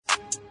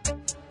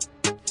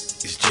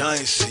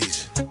Giant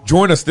season.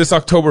 Join us this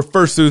October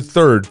 1st through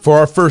 3rd for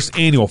our first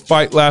annual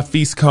Fight, Laugh,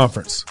 Feast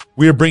conference.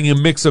 We are bringing a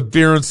mix of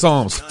beer and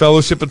psalms,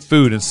 fellowship and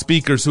food, and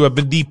speakers who have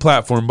been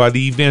deplatformed by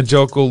the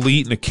evangelical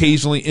elite and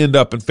occasionally end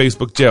up in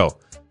Facebook jail.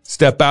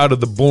 Step out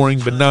of the boring,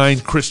 benign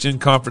Christian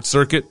conference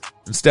circuit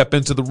and step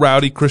into the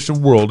rowdy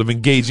Christian world of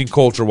engaging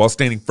culture while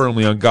standing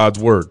firmly on God's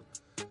word.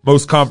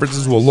 Most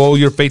conferences will lull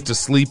your faith to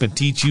sleep and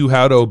teach you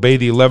how to obey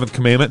the 11th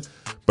commandment,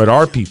 but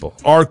our people,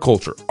 our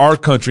culture, our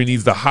country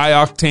needs the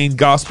high-octane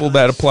gospel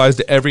that applies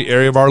to every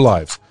area of our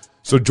lives.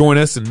 So join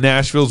us in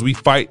Nashville as we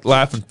fight,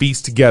 laugh, and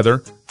feast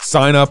together.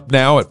 Sign up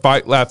now at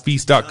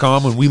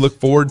fightlaughfeast.com, and we look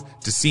forward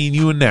to seeing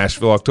you in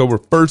Nashville October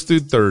 1st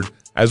through 3rd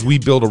as we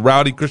build a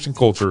rowdy Christian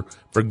culture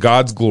for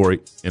God's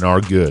glory and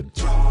our good.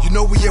 You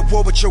know we at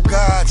war with your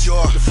gods.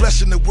 The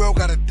flesh in the world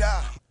gotta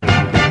die.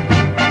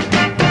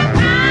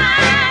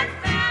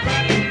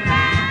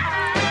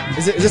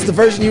 Is this the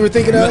version you were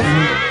thinking of?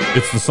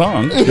 It's the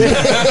song.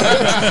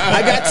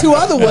 I got two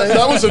other ones.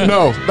 That was a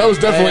no. That was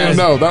definitely a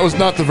no. That was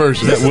not the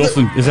version. Is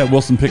that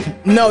Wilson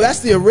Pickett? No,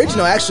 that's the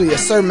original, actually,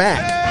 Sir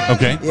Mac.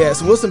 Okay. Yeah,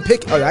 so Wilson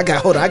Pickett. Oh, I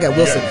got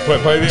Wilson.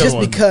 Yeah, play the Just other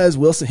one. because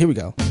Wilson, here we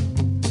go.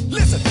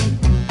 Listen,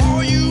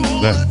 all you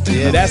Yeah,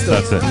 that's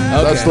it. Okay.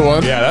 That's the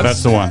one. Yeah,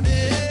 That's the one.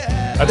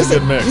 that's a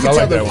good mix. You I can tell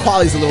like the that one.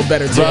 quality's a little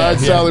better, too. Ride,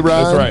 Sally,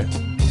 ride. That's right.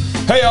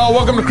 Hey, y'all,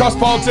 welcome to Cross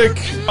Politic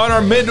on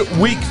our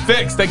midweek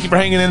fix. Thank you for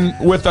hanging in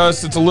with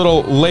us. It's a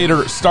little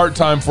later start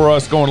time for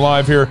us going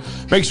live here.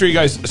 Make sure you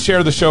guys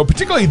share the show,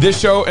 particularly this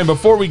show. And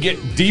before we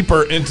get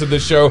deeper into the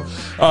show,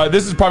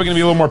 this is probably going to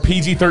be a little more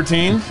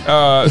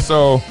PG-13.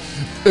 So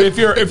if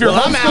you're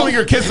homeschooling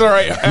your kids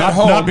at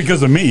home. Not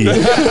because of me. No.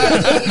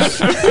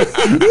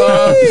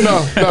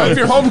 If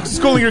you're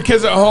homeschooling your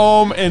kids at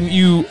home and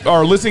you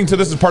are listening to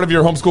this as part of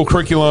your homeschool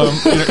curriculum,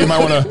 you might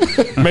want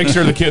to make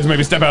sure the kids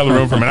maybe step out of the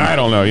room for a minute. I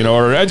don't know,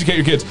 or educate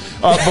your kids.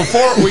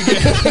 Before we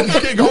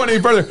get going any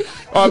further,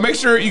 make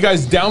sure you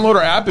guys download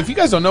our app. If you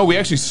guys don't know, we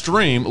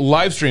actually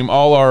live stream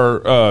all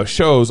our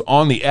shows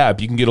on the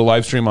app. You can get a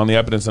live stream on the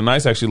app, and it's a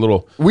nice, actually,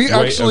 little. We way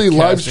actually of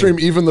live casting. stream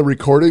even the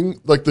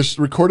recording, like the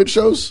recorded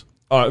shows.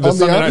 The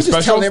Sunday night Just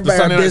specials. telling The everybody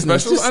Sunday our night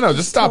business. specials. I know.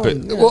 Just stop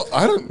it. Well,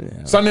 I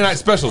don't. Sunday night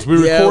specials.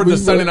 We record the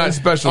Sunday night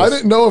specials. I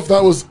didn't know if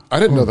that was. I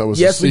didn't know that was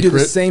Yes, a we secret.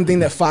 do the same thing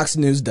that Fox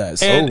News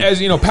does. And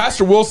as you know,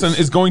 Pastor Wilson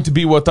is going to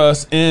be with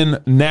us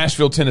in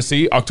Nashville,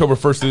 Tennessee, October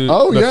 1st through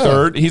the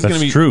 3rd. He's That's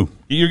going to be true.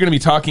 You're going to be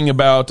talking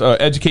about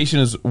education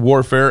is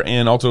warfare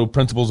and also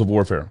principles of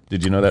warfare.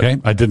 Did you know that? Okay,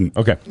 I didn't.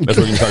 Okay, that's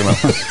what you're talking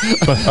about.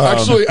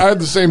 Actually, I had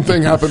the same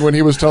thing happen when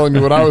he was telling me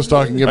what I was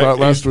talking about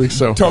last week.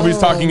 So Toby's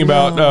talking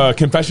about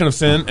confession of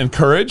sin and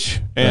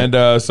courage. And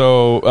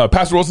so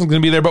Pastor Wilson's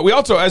going to be there. But we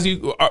also, as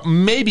you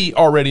maybe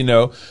already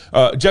know,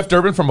 Jeff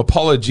Durbin from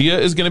Apologia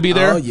is going to be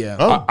there. Oh,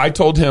 yeah. I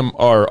told him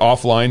our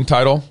offline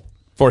title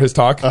for his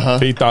talk.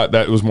 He thought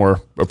that was more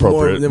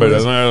appropriate. More- but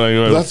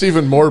that's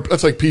even more.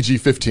 That's like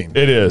PG-15.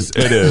 It is.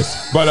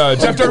 But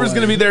Jeff Durbin's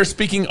going to be there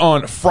speaking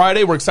on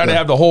Friday. We're excited to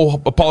have the whole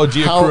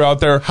Apologia crew out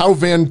there. How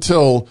Van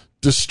Til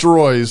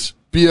destroys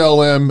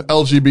BLM,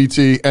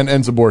 LGBT, and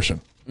ends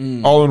abortion.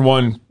 All in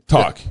one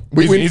talk.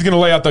 Yeah. He's going to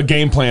lay out the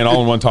game plan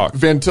all in one talk.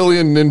 Van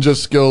Tillian ninja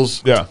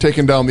skills, Yeah.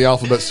 taking down the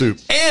alphabet soup.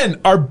 And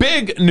our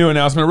big new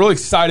announcement, really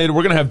excited,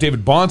 we're going to have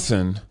David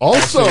Bonson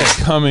Also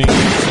coming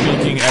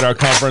speaking at our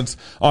conference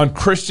on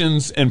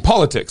Christians and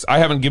politics. I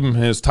haven't given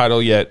him his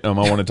title yet. I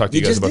want to talk to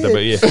you guys just about that,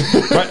 but yeah.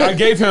 But I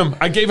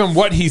gave him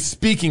what he's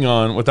speaking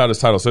on without his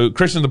title. So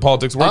Christians and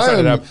politics, we're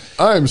excited to have.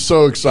 I am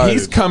so excited.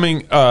 He's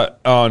coming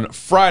on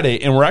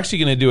Friday, and we're actually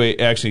going to do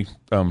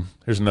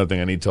here's another thing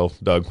I need to tell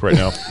Doug right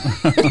now.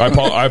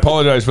 I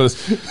apologize for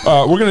this.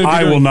 We're going to.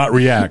 I will not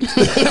react.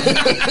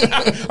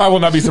 I will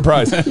not be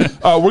surprised.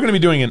 We're going to be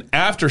doing an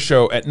after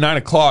show at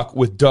 9:00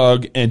 with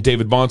Doug and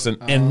David Bonson,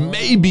 and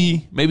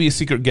maybe a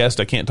secret guest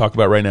I can't talk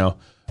about right now,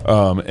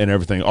 and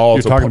everything.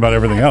 You're talking about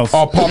everything else.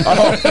 I'll pop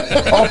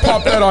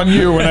that on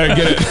you when I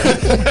get it.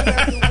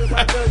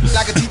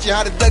 I can teach you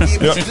how to Dougie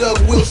if it's Doug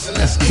Wilson.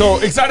 Let's get So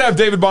excited to have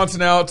David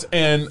Bonson out,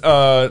 and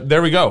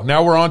there we go.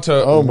 Now we're on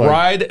to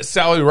Ride,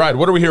 Sally, Ride.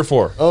 What are we here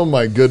for? Oh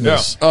my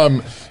goodness.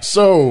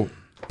 So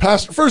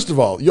first of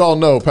all, y'all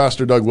know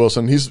Pastor Doug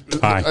Wilson.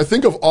 Hi. I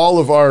think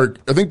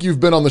I think you've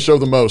been on the show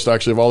the most,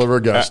 actually, of all of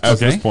our guests. At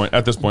this point,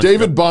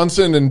 David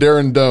Bonson and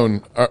Darren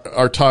Doan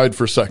are tied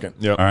for second.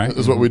 Yep. All right.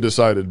 Is what we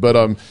decided.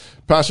 But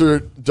Pastor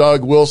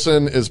Doug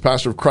Wilson is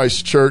pastor of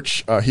Christ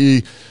Church.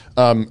 He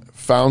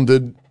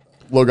founded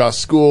Logos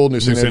School, New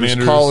St.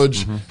 Andrews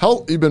College. Mm-hmm.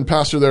 How you been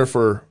pastor there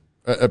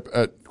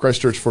at Christ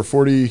Church for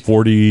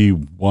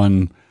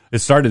 41. It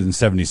started in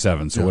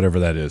 77, so whatever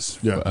that is.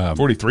 Yeah.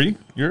 43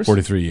 years?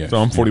 43 years. So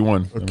I'm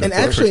 41. And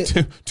actually,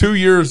 two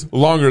years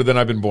longer than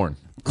I've been born.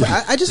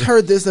 I just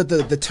heard this, that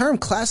the term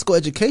classical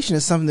education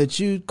is something that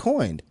you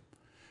coined.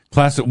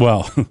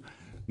 Classical,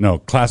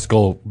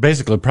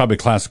 basically probably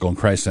classical and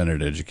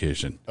Christ-centered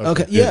education.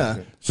 Okay,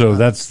 yeah. So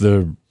that's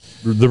the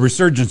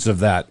resurgence of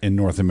that in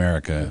North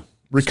America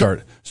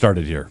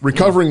started here.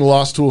 Recovering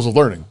lost tools of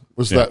learning,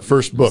 was that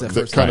first book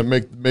that kind of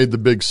made the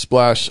big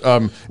splash.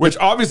 Which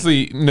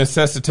obviously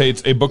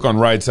necessitates a book on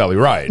Ride, Sally,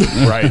 Ride,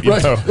 right?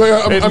 Right.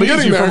 I'm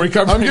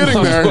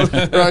getting there.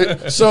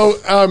 Right. So,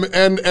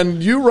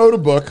 and you wrote a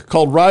book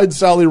called Ride,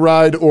 Sally,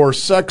 Ride, or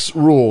Sex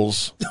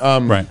Rules,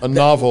 a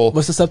novel.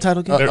 What's the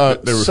subtitle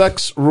again?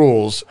 Sex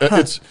Rules.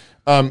 It's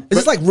is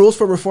this like Rules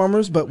for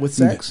Reformers, but with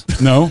sex?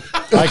 No,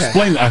 I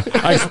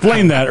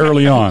explained that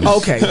early on.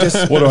 Okay,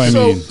 just what do I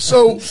mean?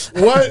 So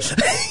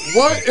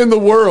what in the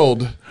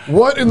world?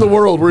 What in the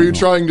world were you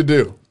trying to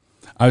do?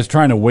 I was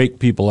trying to wake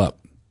people up.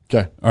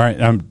 Okay, all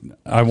right.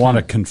 I want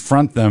to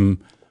confront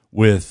them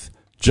with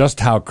just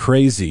how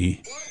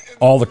crazy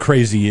all the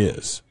crazy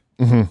is.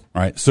 Mm-hmm.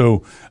 Right.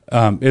 So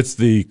it's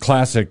the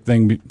classic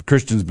thing.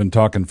 Christians have been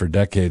talking for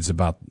decades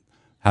about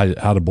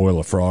how to boil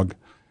a frog.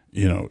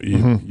 You know,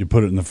 you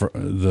put it in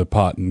the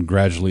pot and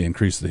gradually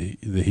increase the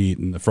heat,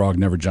 and the frog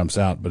never jumps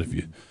out. But if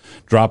you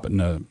drop it in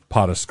a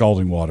pot of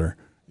scalding water,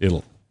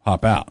 it'll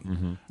hop out.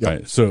 Mm-hmm.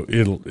 Right? So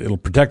it'll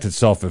protect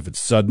itself if it's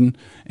sudden,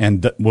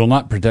 and will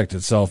not protect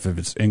itself if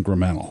it's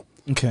incremental.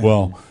 Okay.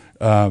 Well,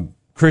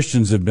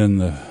 Christians have been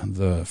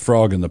the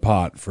frog in the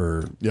pot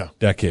for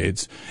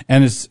decades,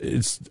 and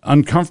it's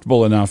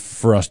uncomfortable enough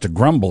for us to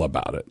grumble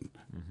about it,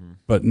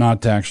 but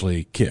not to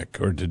actually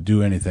kick or to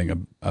do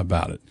anything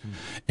about it.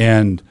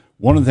 And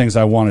one of the things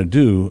I want to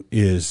do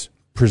is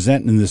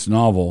present in this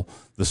novel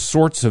the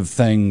sorts of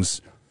things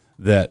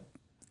that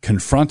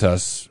confront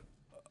us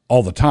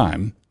all the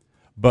time,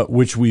 but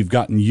which we've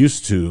gotten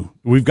used to.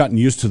 We've gotten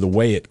used to the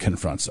way it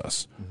confronts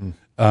us.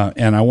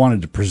 And I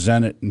wanted to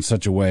present it in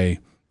such a way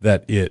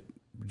that it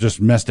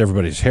just messed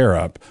everybody's hair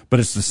up, but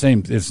it's the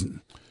same.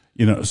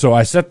 So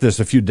I set this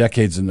a few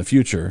decades in the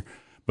future.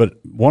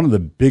 But one of the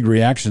big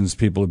reactions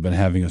people have been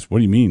having is, what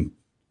do you mean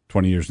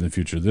 20 years in the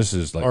future? This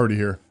is like already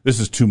here. This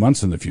is 2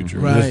 months in the future.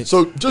 Right.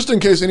 So just in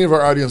case any of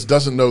our audience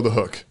doesn't know the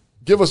hook,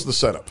 give us the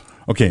setup.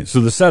 Okay. So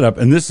the setup,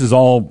 and this is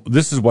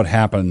what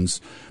happens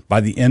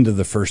by the end of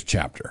the first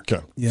chapter.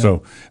 Okay. Yeah.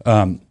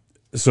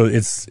 So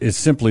it's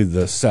simply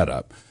the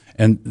setup.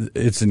 And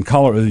it's in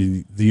Colorado.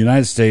 The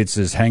United States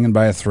is hanging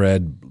by a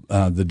thread.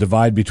 The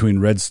divide between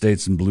red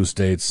states and blue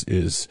states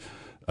is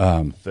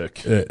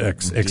thick,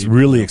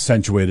 really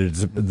accentuated.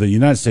 The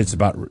United States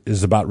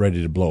is about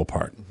ready to blow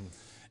apart,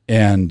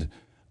 and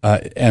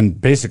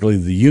basically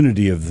the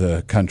unity of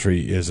the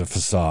country is a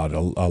facade, a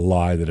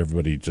lie that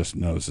everybody just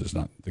knows is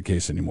not the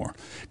case anymore.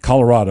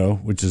 Colorado,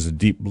 which is a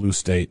deep blue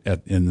state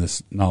in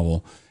this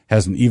novel,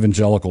 has an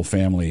evangelical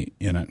family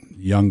in it.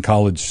 Young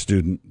college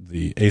student,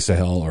 the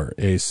Asahel or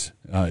Ace,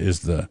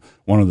 is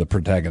one of the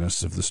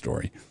protagonists of the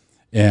story,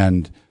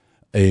 and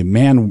a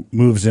man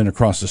moves in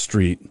across the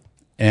street.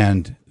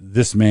 And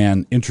this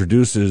man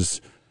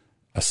introduces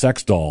a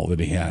sex doll that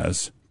he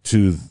has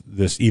to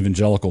this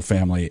evangelical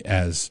family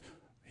as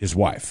his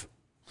wife.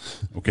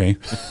 Okay,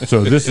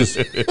 so this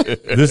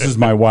is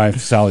my wife,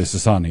 Sally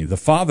Sassani. The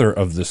father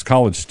of this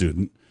college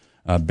student,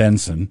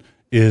 Benson,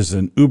 is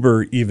an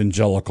uber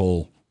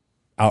evangelical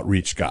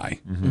outreach guy,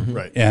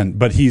 right?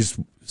 But he's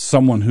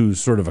someone who's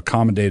sort of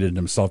accommodated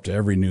himself to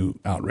every new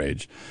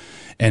outrage,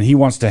 and he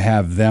wants to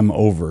have them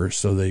over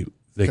so they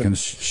can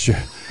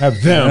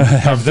have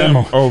them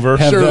over,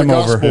 share the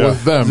gospel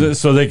with them,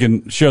 so they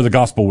can share the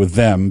gospel with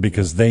them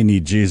because they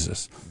need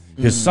Jesus.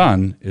 His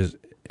son is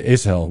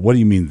Asahel. What do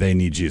you mean they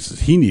need Jesus?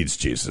 He needs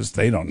Jesus.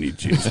 They don't need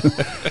Jesus.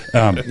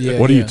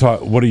 What are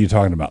you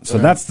talking about? So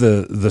that's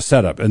the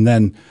setup, and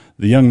then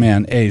the young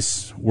man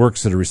Ace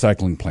works at a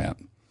recycling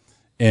plant,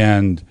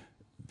 and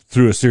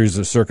through a series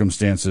of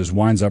circumstances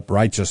winds up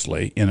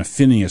righteously in a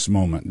Phineas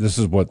moment. This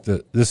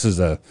is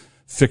a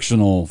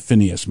fictional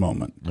Phineas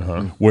moment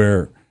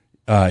where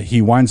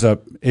Asahel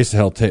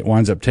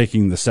winds up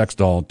taking the sex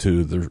doll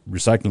to the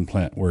recycling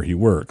plant where he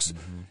works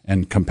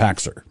and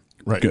compacts her.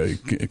 Right.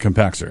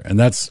 Compacts her. And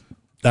that's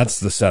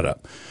the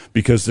setup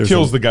because there's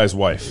kills the guy's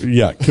wife.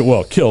 Yeah.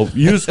 Kill.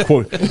 Use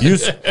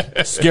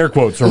scare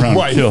quotes around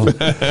wife. Kill.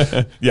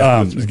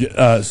 Yeah.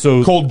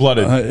 So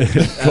cold-blooded.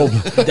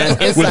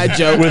 That's inside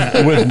joke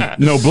with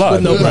no blood.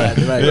 With no blood.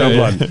 Right. No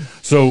blood.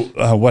 So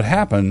what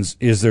happens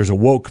is there's a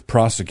woke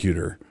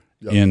prosecutor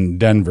in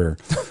Denver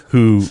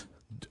who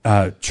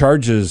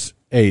charges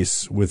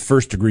Ace with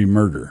first-degree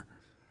murder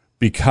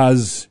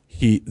because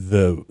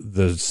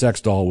the sex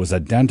doll was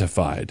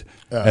identified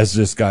as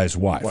this guy's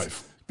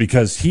wife.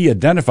 Because he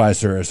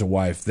identifies her as a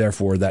wife,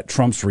 therefore that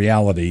trumps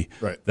reality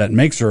that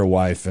makes her a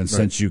wife. And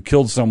since you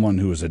killed someone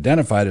who was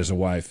identified as a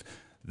wife,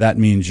 that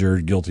means you're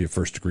guilty of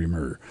first-degree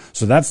murder.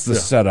 So that's the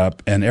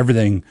setup, and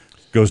everything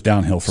goes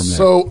downhill from there.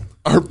 So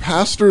are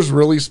pastors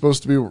really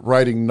supposed to be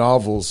writing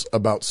novels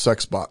about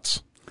sex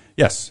bots?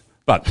 Yes,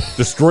 but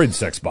destroyed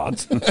sex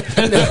bots.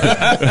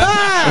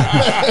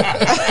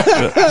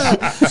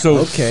 So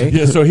okay.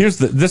 Yeah. So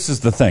this is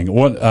the thing.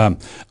 What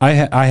I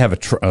have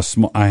a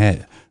small.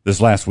 This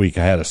last week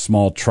I had a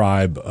small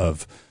tribe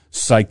of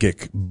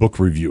psychic book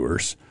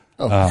reviewers.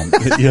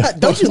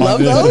 Don't you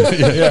love those?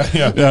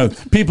 Yeah.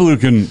 People who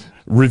can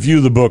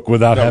review the book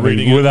without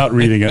reading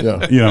it.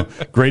 Yeah. You know,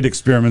 great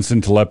experiments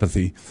in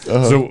telepathy.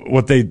 So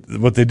what they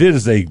did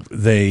is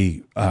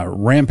they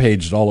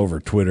rampaged all over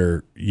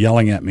Twitter,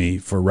 yelling at me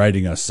for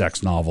writing a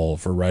sex novel,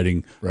 for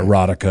writing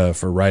erotica,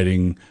 for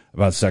writing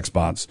about sex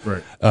bots.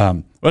 Right.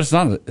 But it's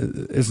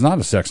not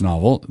a sex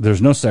novel.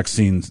 There's no sex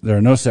scenes. There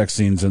are no sex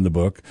scenes in the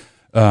book.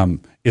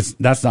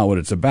 That's not what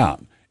it's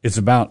about. It's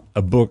about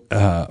a book,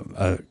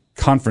 a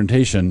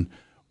confrontation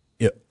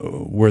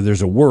where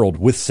there's a world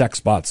with sex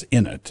bots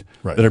in it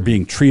that are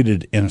being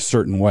treated in a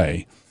certain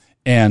way.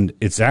 And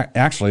it's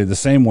actually the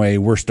same way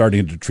we're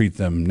starting to treat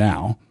them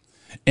now.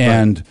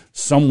 And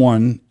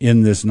someone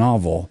in this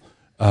novel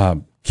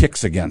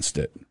kicks against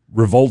it,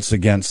 revolts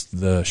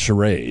against the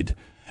charade,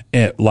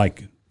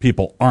 like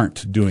people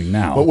aren't doing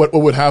now. But what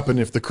would happen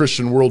if the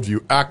Christian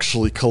worldview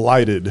actually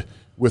collided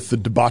with the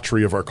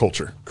debauchery of our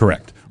culture?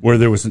 Correct. Where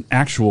there was an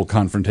actual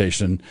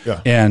confrontation.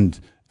 Yeah.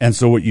 And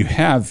so what you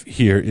have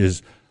here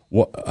is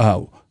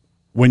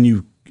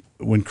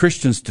when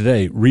Christians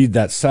today read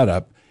that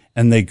setup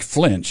and they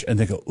flinch and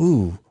they go,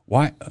 ooh,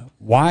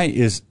 why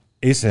is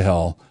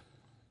Asahel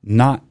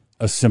not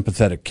a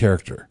sympathetic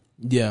character?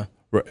 Yeah.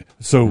 Right.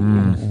 So,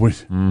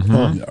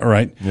 all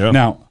right. Yeah.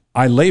 Now,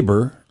 I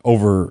labor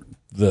over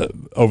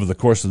the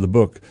course of the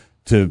book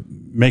to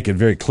make it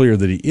very clear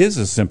that he is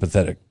a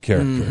sympathetic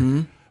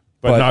character,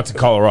 but not to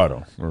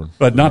Colorado,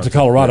 but not to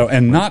Colorado,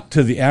 and not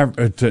to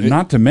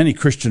not to many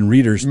Christian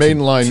readers,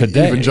 Mainline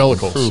today.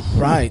 evangelicals.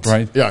 Right.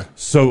 Right. Yeah.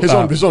 So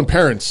his own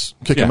parents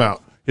kick him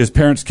out. His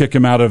parents kick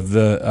him out of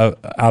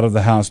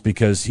the house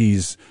because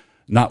he's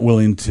not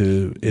willing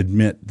to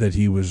admit that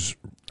he was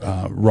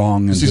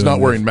wrong. And He's not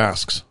wearing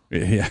masks.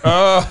 Yeah.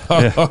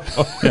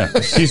 Yeah.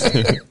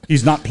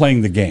 He's not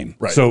playing the game.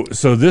 Right.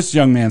 So this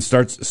young man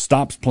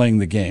stops playing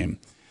the game.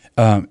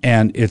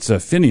 And it's a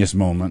Phineas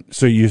moment.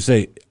 So you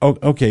say, oh,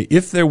 okay,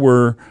 if there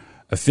were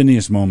a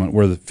Phineas moment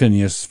where the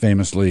Phineas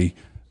famously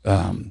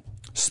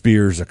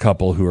spears a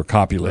couple who are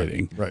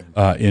copulating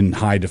in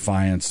high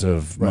defiance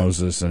of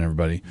Moses and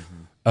everybody.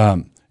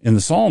 In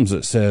the Psalms,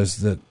 it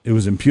says that it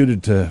was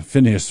imputed to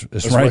Phineas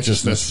as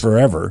righteousness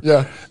forever.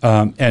 Yeah.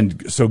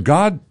 And so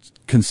God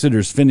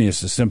considers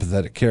Phineas a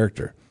sympathetic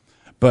character.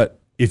 But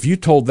if you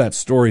told that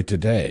story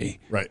today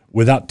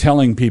without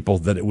telling people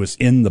that it was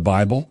in the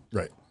Bible,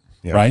 right?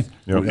 Yep.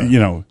 You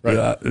know,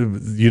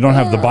 you don't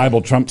have the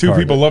Bible trump two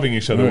card. people loving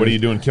each other. What are you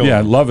doing? Killing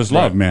them? Love is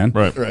love, man.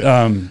 Right.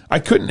 I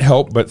couldn't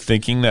help but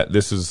thinking that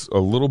this is a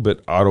little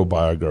bit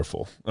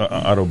autobiographical.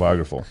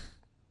 Autobiographical.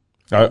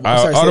 Oh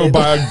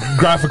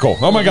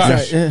my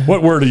gosh.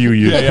 What word are you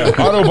using? Yeah.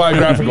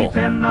 Autobiographical.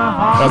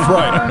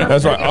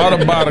 That's right.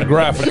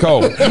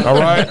 Autobiographical. All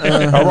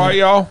right,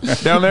 y'all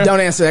down there. Don't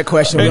answer that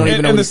question. We don't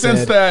even know in what the he sense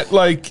said. that,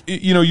 like,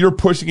 you know, you're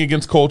pushing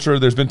against culture.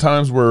 There's been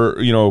times where,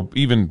 you know,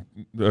 even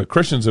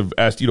Christians have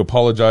asked you to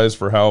apologize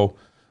for how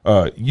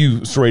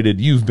you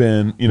serrated you've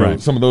been. You know,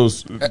 some of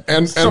those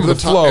and some the of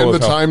the flow and the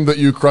of how- time that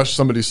you crushed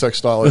somebody's sex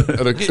doll at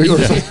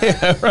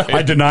a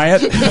I deny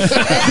it.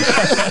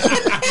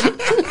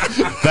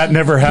 That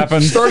never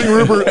happened. starting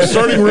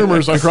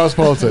rumors on Cross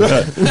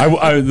Politics.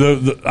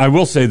 I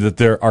will say that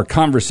there are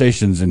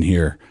conversations in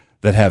here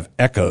that have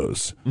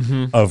echoes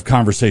of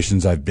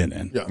conversations I've been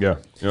in.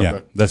 Yeah.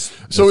 That's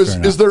So fair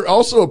enough. is there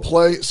also a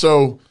play?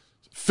 So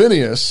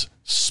Phineas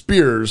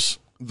spears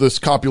this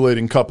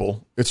copulating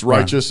couple. It's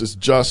righteous. It's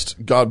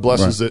just. God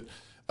blesses it.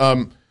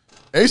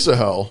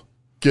 Asahel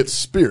gets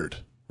speared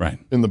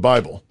in the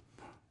Bible.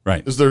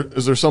 Right. Is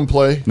there some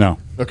play? No.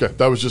 Okay,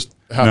 that was just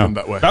happened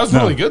that way. That was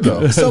really good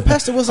though. So,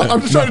 Pastor, was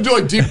I'm just trying to do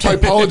like deep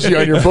typology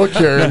on your book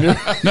here. And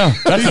No,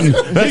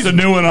 that's a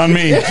new one on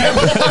me.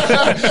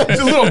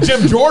 It's a little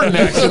Jim Jordan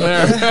action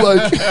there.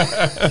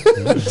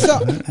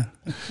 so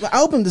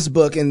I opened this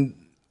book and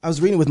I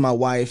was reading with my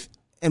wife,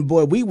 and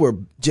boy, we were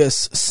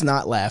just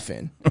snot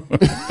laughing.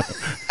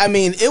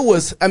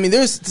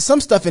 There's some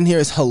stuff in here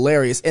is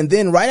hilarious. And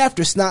then right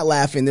after snot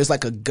laughing, there's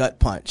like a gut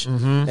punch.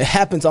 It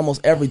happens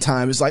almost every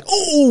time. It's like,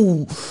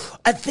 oh,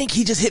 I think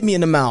he just hit me in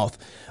the mouth.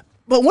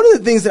 But one of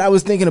the things that I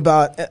was thinking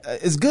about,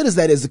 as good as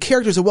that is, the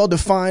characters are well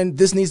defined.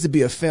 This needs to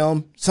be a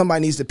film.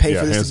 Somebody needs to pay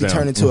for this to be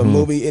turned into a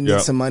movie. It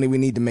needs some money. We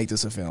need to make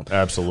this a film.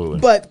 Absolutely.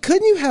 But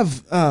couldn't you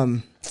have,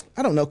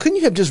 couldn't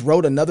you have just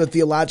wrote another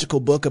theological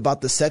book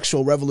about the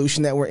sexual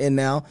revolution that we're in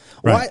now?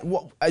 Right.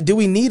 Why do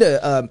we need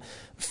a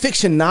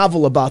fiction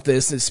novel about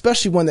this,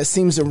 especially one that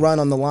seems to run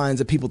on the lines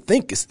that people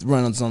think is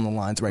runs on the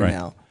lines right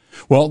now?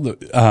 Well,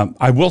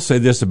 I will say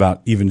this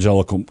about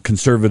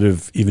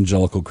conservative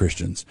evangelical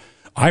Christians.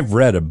 I've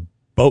read a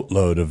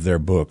boatload of their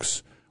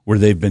books where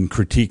they've been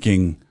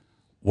critiquing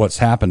what's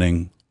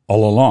happening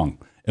all along.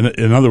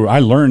 In other words, I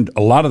learned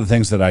a lot of the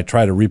things that I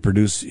try to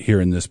reproduce here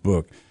in this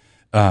book.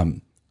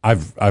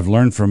 I've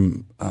learned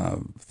from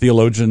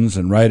theologians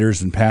and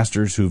writers and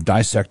pastors who've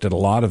dissected a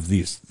lot of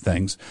these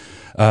things.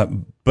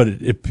 But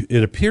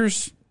it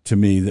appears to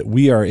me that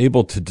we are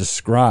able to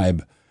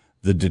describe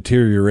the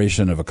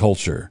deterioration of a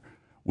culture,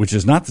 which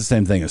is not the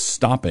same thing as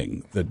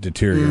stopping the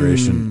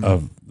deterioration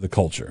of the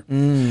culture.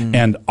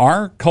 And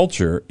our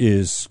culture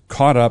is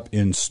caught up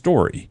in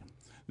story.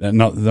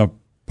 Now,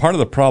 part of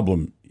the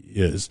problem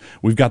is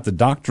we've got the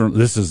doctrinal.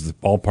 This is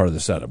all part of the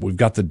setup. We've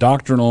got the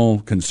doctrinal,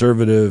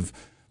 conservative,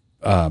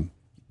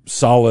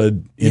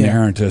 solid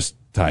inerrantist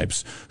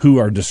types who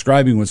are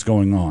describing what's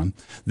going on.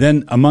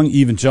 Then among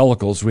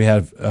evangelicals, we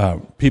have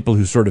people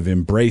who sort of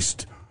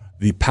embraced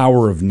the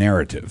power of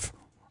narrative,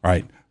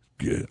 right?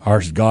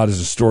 Our God is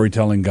a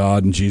storytelling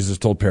God, and Jesus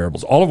told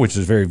parables, all of which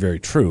is very, very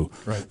true.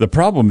 Right. The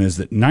problem is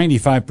that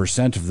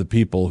 95% of the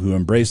people who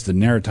embrace the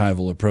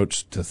narratival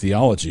approach to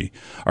theology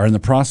are in the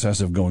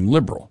process of going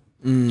liberal.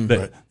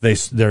 They're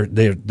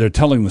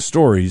telling the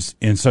stories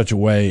in such a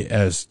way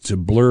as to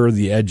blur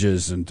the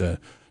edges and to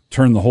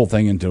turn the whole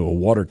thing into a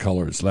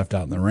watercolor that's left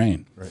out in the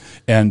rain. Right.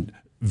 And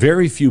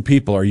very few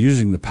people are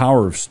using the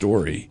power of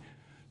story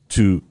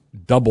to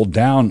double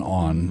down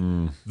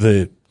on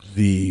the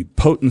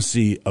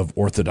potency of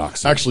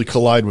orthodoxy. Actually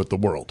collide with the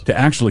world. To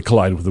actually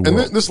collide with the world.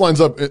 And this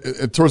lines up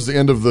towards the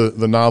end of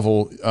the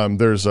novel.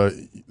 There's a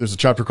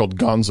chapter called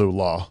Gonzo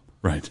Law,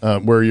 right?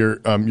 Where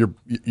you're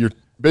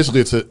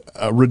basically it's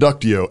a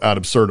reductio ad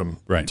absurdum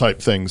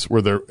type things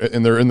where they're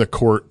in the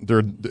court.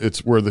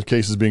 It's where the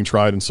case is being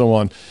tried and so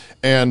on.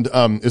 And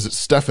is it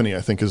Stephanie?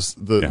 I think is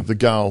the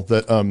gal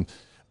that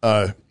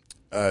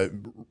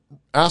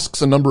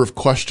asks a number of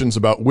questions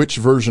about which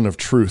version of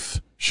truth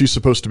she's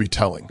supposed to be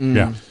telling.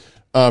 Yeah.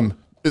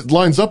 It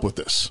lines up with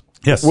this.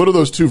 Yes. What are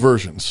those two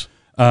versions?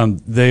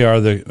 They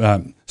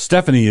are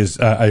Stephanie is,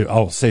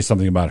 I'll say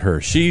something about her.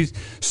 She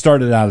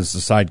started out as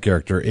the side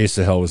character.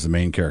 Asahel was the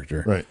main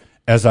character. Right.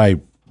 As I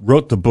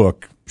wrote the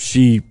book,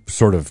 she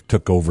sort of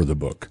took over the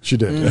book. She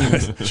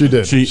did. She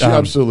did. She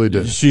absolutely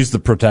did. She's the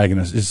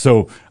protagonist.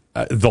 So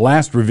the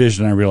last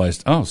revision, I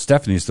realized,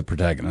 Stephanie's the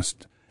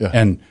protagonist. Yeah.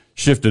 And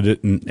shifted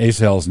it, and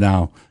Asahel's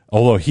now,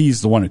 although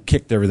he's the one who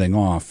kicked everything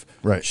off.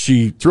 Right.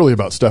 It's really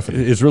about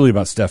Stephanie. It's really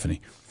about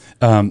Stephanie.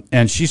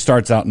 And she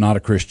starts out not a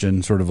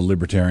Christian, sort of a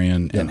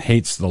libertarian, and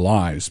hates the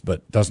lies,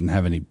 but doesn't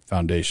have any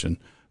foundation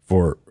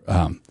for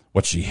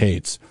what she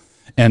hates.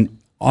 And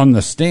on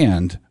the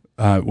stand,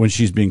 when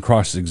she's being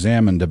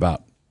cross-examined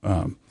about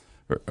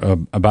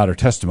her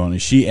testimony,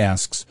 she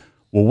asks,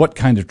 well, what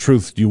kind of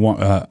truth do you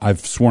want?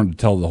 I've sworn to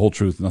tell the whole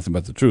truth, nothing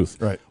but the truth.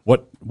 Right.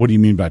 What do you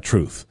mean by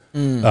truth?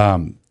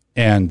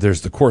 And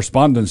there's the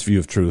correspondence view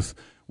of truth,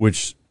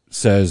 which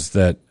says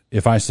that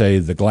if I say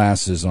the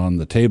glass is on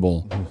the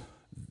table,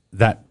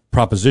 that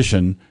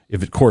proposition,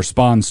 if it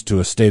corresponds to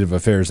a state of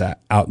affairs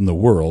out in the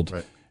world,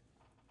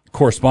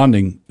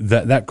 corresponding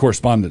that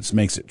correspondence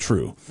makes it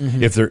true.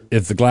 If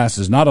the glass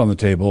is not on the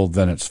table,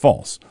 then it's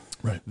false.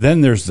 Right.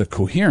 Then there's the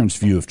coherence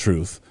view of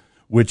truth,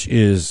 which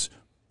is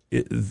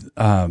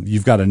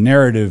you've got a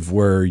narrative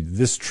where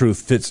this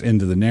truth fits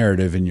into the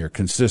narrative and you're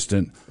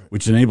consistent,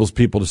 which enables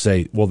people to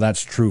say, well,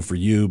 that's true for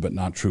you, but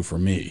not true for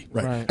me.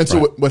 Right. And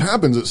so what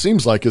happens, it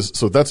seems like, is,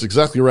 so that's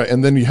exactly right.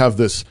 And then you have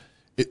this,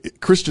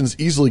 Christians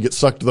easily get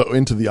sucked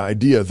into the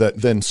idea that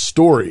then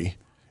story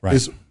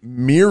is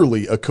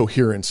merely a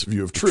coherence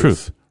view of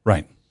truth.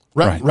 Right.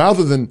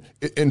 Rather than,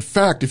 in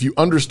fact, if you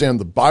understand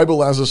the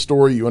Bible as a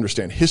story, you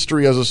understand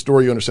history as a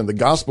story, you understand the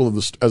gospel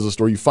as a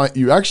story,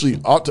 you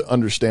actually ought to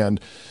understand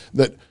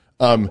that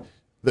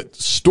that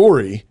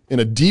story,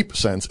 in a deep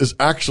sense, is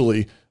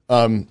actually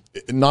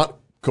not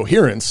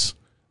coherence,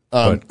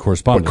 but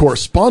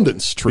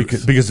correspondence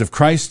truth. Because if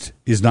Christ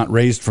is not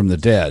raised from the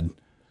dead,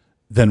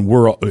 then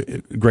we're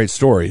great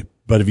story.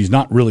 But if he's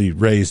not really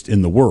raised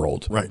in the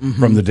world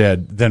from the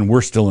dead, then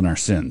we're still in our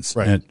sins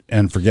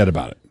and forget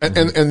about it.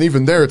 And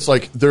even there, it's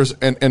like there's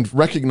and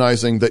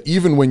recognizing that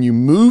even when you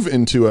move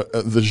into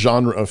the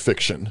genre of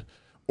fiction,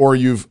 or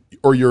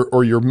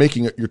you're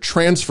making it, you're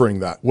transferring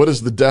that. What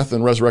does the death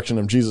and resurrection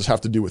of Jesus have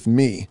to do with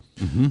me?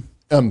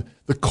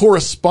 The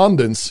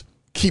correspondence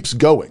keeps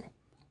going.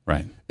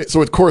 Right.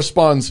 So it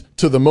corresponds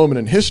to the moment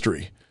in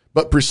history.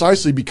 But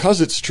precisely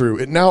because it's true,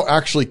 it now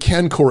actually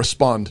can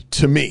correspond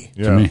to me.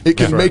 To me. It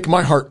can make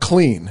my heart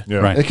clean. Yeah.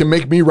 Right. It can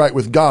make me right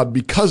with God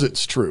because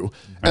it's true.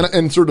 Right.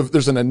 And sort of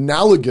there's an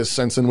analogous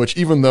sense in which,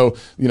 even though,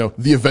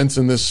 the events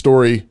in this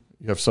story,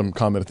 you have some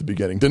comment at the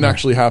beginning, didn't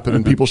actually happen,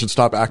 and people should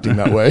stop acting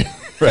that way.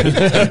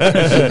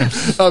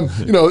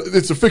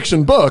 It's a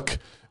fiction book.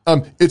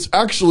 It's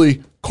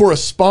actually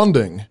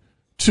corresponding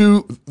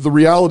to the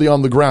reality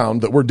on the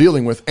ground that we're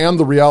dealing with and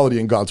the reality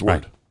in God's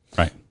word.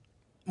 Right.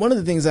 One of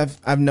the things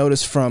I've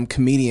noticed from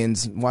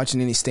comedians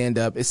watching any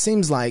stand-up, it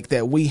seems like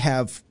that we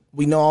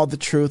know all the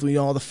truth, we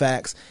know all the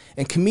facts,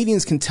 and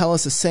comedians can tell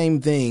us the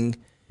same thing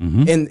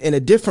in a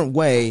different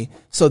way,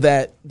 so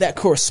that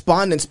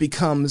correspondence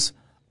becomes,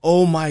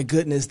 oh my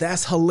goodness,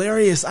 that's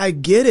hilarious, I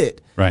get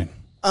it. Right.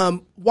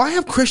 Why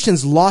have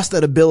Christians lost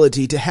that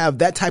ability to have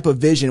that type of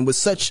vision with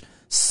such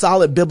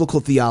solid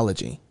biblical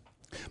theology?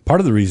 Part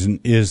of the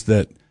reason is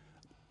that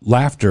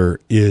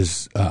laughter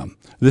is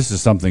this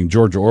is something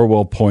George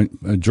Orwell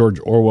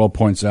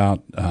points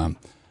out.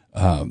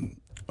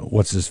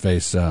 What's his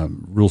face?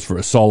 Rules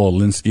for Saul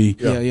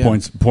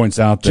Alinsky points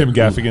out that Jim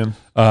Gaffigan.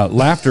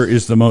 Laughter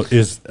is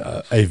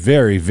a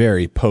very,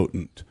 very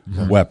potent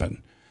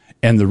weapon,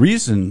 and the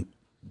reason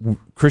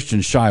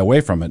Christians shy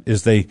away from it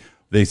is they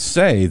they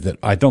say that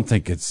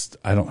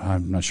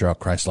I'm not sure how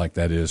Christ-like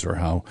that is or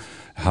how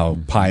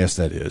pious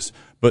that is.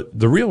 But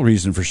the real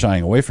reason for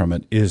shying away from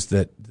it is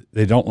that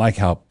they don't like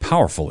how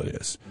powerful it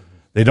is.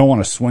 They don't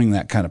want to swing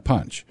that kind of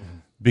punch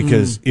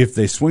because if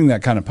they swing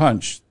that kind of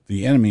punch,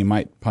 the enemy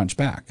might punch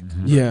back.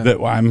 Yeah.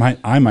 That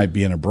I might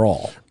be in a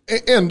brawl.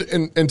 And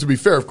to be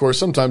fair, of course,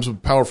 sometimes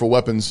with powerful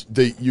weapons,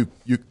 they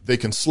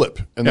can slip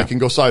and they can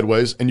go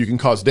sideways and you can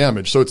cause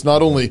damage. So it's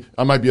not only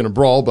I might be in a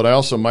brawl, but I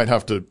also might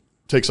have to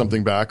take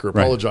something back or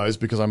apologize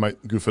because I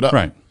might goof it up.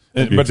 Right.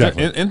 But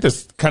Exactly. isn't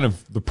this kind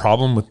of the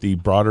problem with the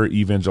broader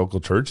evangelical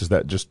church is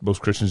that just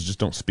most Christians just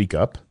don't speak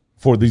up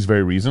for these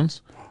very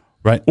reasons?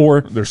 Right. Or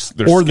They're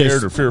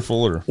scared or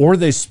fearful or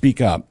they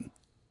speak up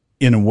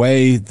in a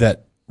way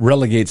that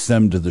relegates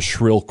them to the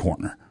shrill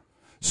corner.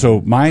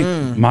 So my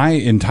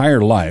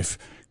entire life,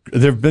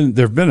 there've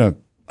been a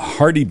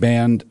hearty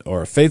band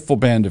or a faithful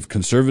band of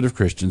conservative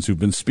Christians who've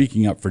been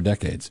speaking up for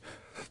decades,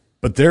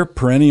 but their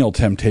perennial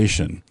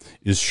temptation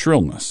is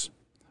shrillness.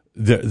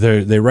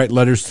 They write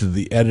letters to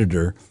the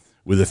editor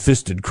with a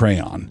fisted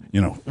crayon,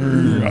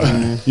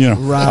 Right.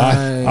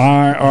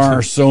 I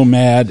are so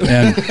mad,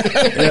 and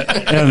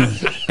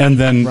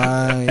then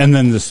Right. and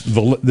then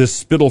this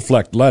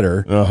spittle-flecked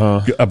letter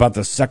about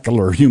the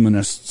secular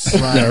humanists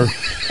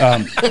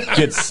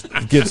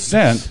gets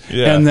sent,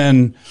 Yeah. and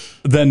then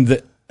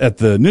at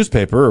the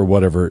newspaper or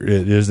whatever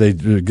it is, they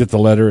get the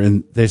letter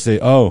and they say,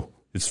 "Oh,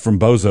 it's from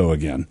Bozo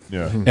again."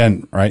 Yeah.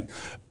 And right,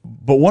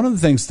 but one of the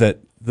things that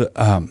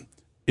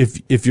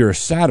if you're a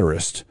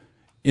satirist,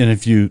 and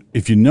if you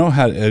know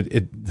how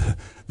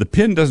the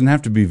pin doesn't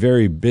have to be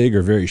very big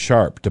or very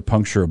sharp to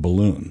puncture a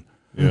balloon.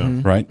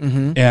 Yeah. Right.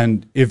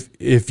 And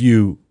if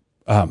you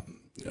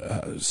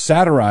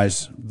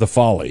satirize the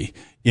folly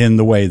in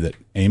the way that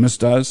Amos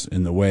does,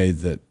 in the way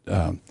that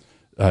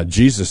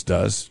Jesus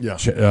does,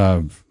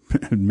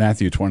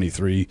 Matthew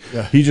 23,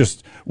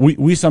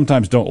 we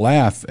sometimes don't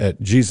laugh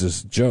at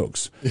Jesus'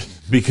 jokes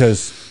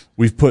because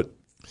we've put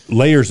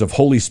layers of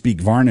Holy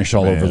Speak varnish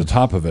all over the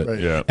top of it,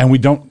 Yeah. and we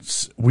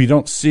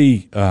don't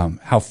see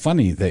how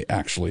funny they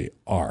actually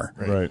are,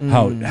 Right.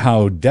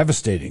 how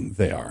devastating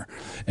they are,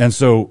 and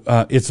so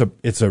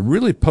it's a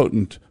really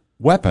potent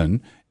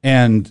weapon,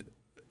 and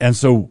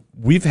so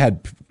we've had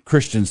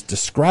Christians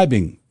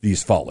describing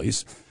these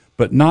follies,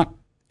 but not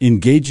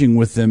engaging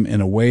with them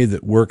in a way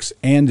that works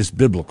and is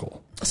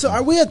biblical. So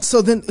are we at?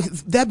 So then,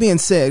 that being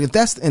said, if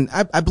that's, and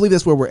I believe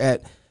that's where we're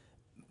at.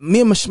 Me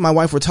and my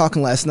wife were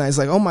talking last night. It's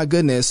like, oh my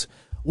goodness,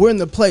 we're in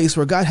the place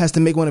where God has to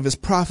make one of His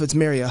prophets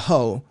marry a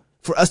hoe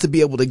for us to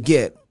be able to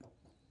get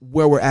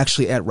where we're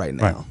actually at right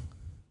now.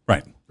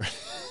 Right.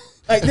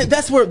 Like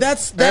that's where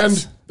that's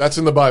And that's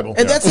in the Bible.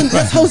 and that's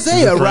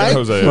Hosea, right?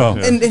 Hosea.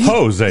 Well, And he-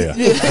 Hosea.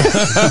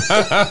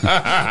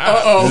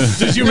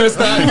 Did you miss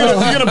that? You're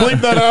gonna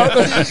bleep that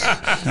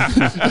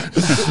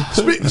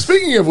out?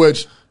 Speaking of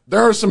which,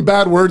 there are some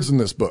bad words in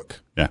this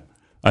book. Yeah.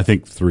 I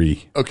think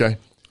 3. Okay.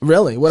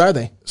 Really, what are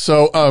they?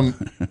 So,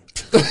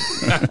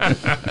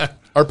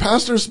 are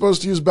pastors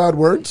supposed to use bad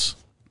words?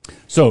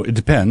 So it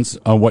depends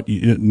on what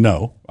you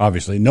know.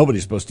 Obviously,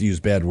 nobody's supposed to use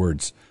bad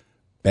words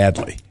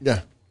badly. Yeah.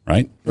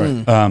 Right.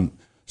 Right.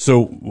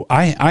 So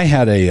I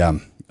had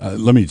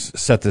let me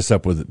set this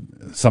up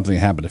with something that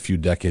happened a few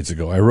decades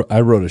ago.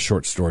 I wrote a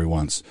short story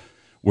once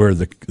where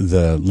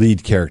the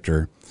lead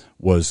character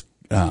was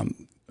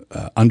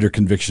under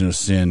conviction of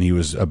sin. He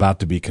was about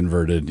to be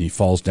converted, and he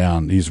falls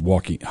down. He's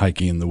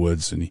hiking in the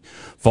woods, and he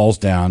falls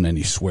down and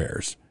he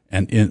swears.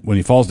 And when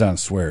he falls down and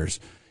swears,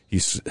 he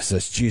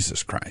says,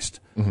 Jesus Christ.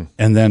 Mm-hmm.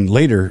 And then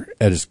later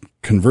at his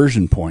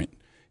conversion point,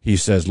 he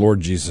says,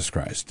 Lord Jesus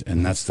Christ.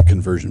 And that's the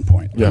conversion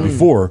point. Yeah.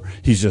 Before,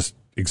 he's just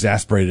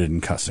exasperated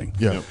and cussing.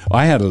 Yeah.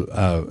 I had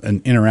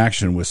an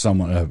interaction with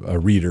someone, a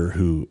reader,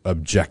 who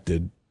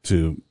objected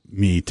to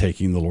me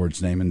taking the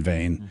Lord's name in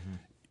vain. Mm-hmm.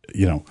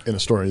 You know, in a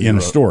story. Yeah.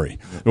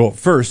 Well,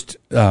 first,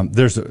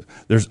 there's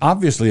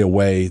obviously a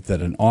way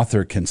that an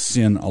author can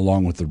sin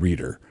along with the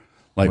reader,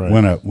 like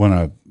when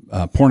a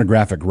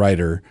pornographic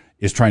writer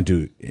is trying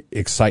to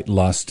excite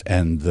lust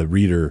and the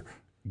reader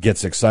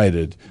gets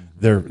excited.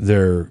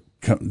 They're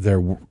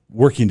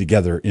working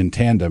together in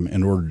tandem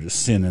in order to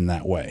sin in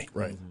that way.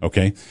 Right.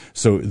 Okay.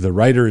 So the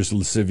writer is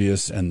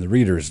lascivious and the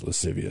reader is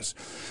lascivious.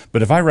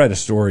 But if I write a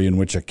story in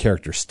which a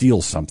character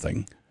steals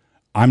something,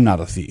 I'm not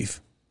a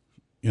thief.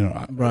 You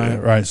know,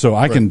 right. So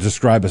I can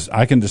describe a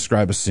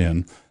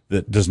sin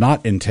that does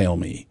not entail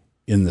me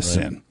in the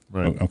sin.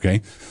 Right.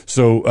 Okay.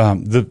 So,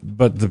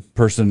 but the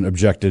person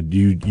objected.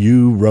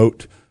 You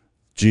wrote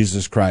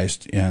Jesus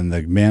Christ, and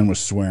the man was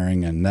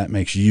swearing, and that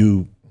makes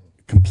you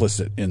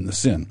complicit in the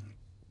sin.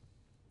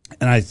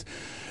 And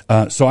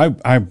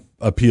I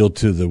appealed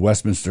to the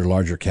Westminster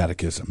Larger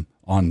Catechism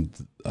on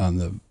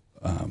the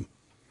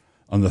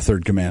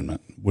third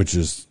commandment, which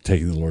is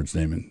taking the Lord's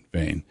name in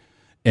vain.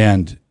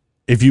 And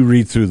if you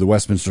read through the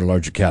Westminster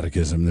Larger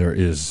Catechism, there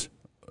is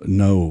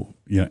no,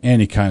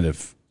 any kind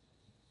of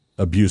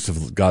abuse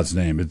of God's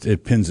name.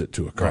 It pins it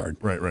to a card.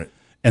 Right.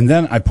 And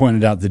then I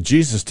pointed out that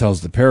Jesus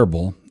tells the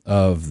parable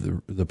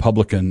the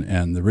publican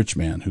and the rich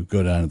man who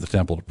go down to the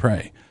temple to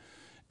pray.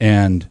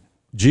 And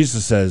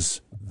Jesus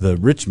says the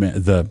rich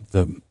man,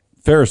 the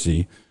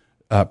Pharisee,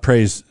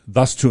 prays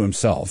thus to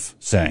himself,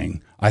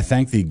 saying, I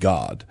thank thee,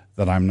 God,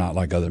 that I'm not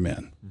like other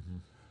men. Mm-hmm.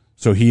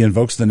 So he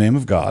invokes the name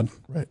of God,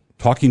 right,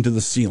 talking to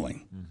the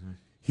ceiling. Mm-hmm.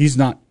 He's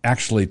not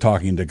actually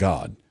talking to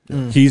God.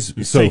 He's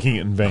taking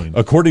it in vain.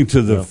 According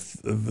to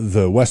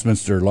the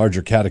Westminster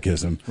Larger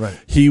Catechism, right,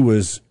 he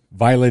was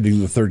violating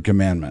the third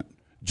commandment,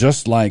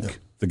 just like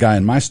the guy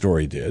in my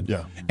story did.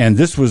 Yeah. And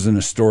this was in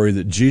a story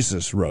that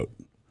Jesus wrote.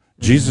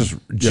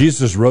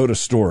 Jesus wrote a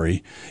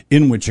story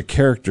in which a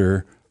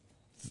character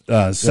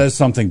says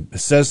something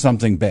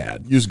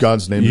bad. Use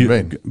God's name in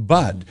vain.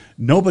 But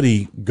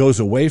nobody goes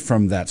away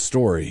from that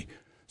story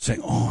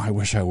saying, "Oh, I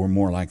wish I were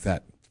more like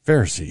that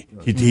Pharisee."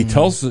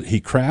 He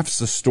crafts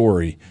the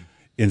story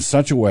in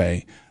such a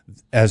way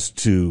as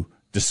to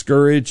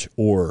discourage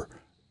or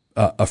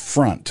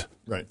affront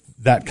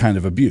that kind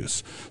of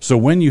abuse. So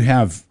when you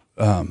have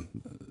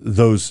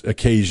those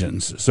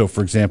occasions, so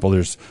for example,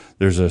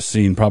 there's a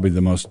scene, probably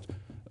the most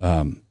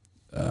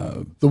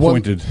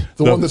pointed,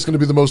 one that's going to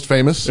be the most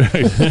famous.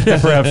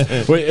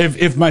 Perhaps. Well,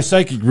 if my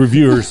psychic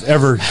reviewers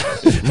ever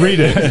read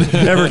it,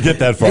 ever get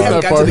that far. They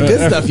haven't got to the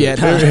good stuff yet,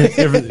 huh?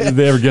 If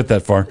they ever get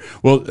that far.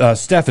 Well,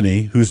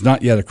 Stephanie, who's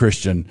not yet a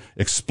Christian,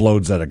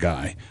 explodes at a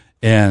guy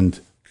and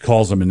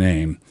calls him a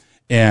name,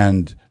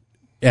 and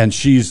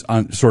she's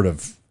sort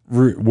of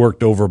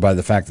worked over by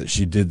the fact that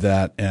she did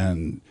that,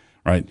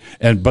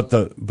 but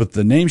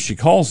the name she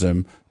calls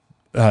him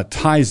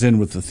ties in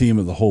with the theme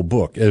of the whole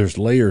book. There's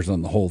layers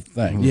on the whole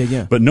thing.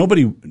 Yeah. But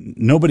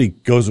nobody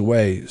goes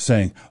away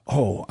saying,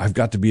 "Oh, I've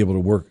got to be able to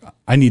work.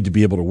 I need to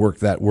be able to work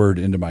that word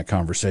into my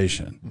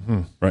conversation."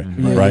 Mm-hmm. Right.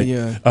 Mm-hmm. Right.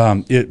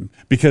 Yeah.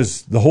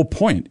 Because the whole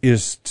point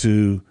is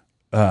to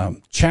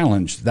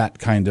challenge that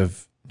kind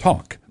of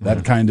talk,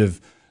 that kind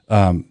of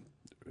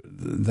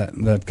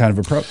that kind of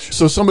approach.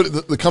 So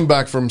the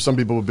comeback from some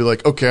people would be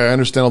like, "Okay, I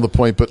understand all the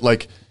point, but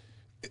like,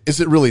 is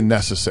it really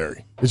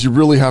necessary? Did you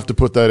really have to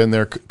put that in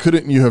there?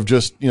 Couldn't you have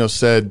just,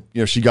 said,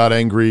 she got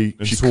angry,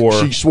 she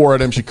swore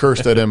at him, she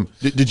cursed at him?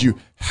 Did you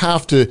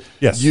have to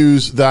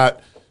use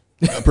that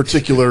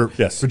particular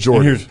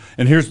pejorative?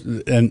 And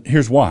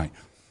here's why.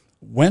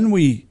 When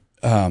we,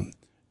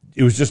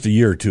 it was just a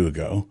year or two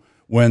ago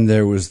when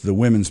there was the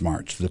Women's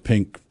March, the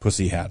Pink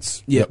Pussy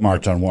Hats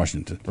March on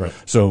Washington. Right.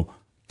 So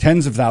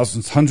tens of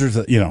thousands, hundreds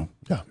of,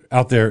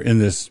 out there in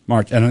this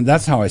march. And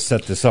that's how I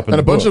set this up in the book.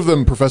 And a bunch of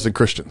them professing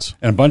Christians.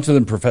 And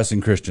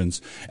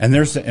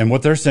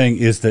what they're saying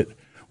is that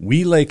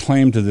we lay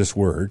claim to this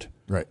word.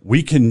 Right.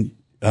 We can,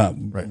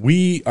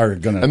 we are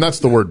going to. And that's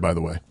the word, by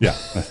the way. Yeah.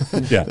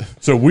 Yeah.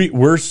 So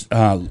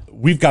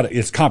we've got it.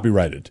 It's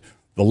copyrighted.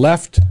 The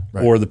left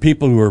or the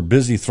people who are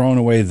busy throwing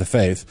away the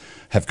faith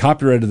have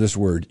copyrighted this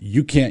word.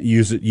 You can't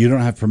use it. You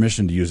don't have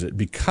permission to use it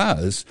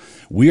because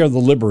we are the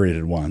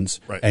liberated ones,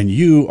 and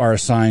you are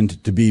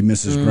assigned to be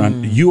Mrs.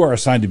 Grundy. You are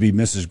assigned to be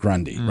Mrs.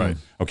 Grundy. Right.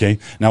 Okay.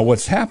 Now,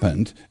 what's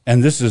happened,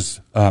 and this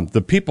is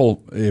the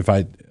people. If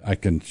I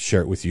can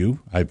share it with you,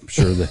 I'm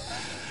sure that.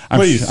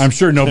 I'm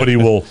sure nobody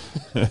will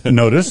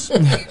notice,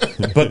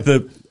 but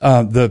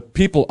the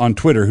people on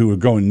Twitter who are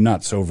going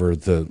nuts over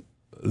the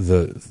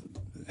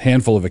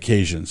handful of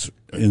occasions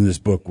in this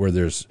book where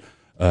there's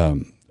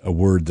a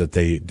word that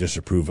they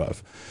disapprove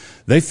of,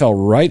 they fell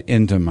right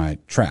into my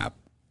trap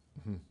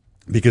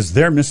because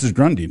they're Mrs.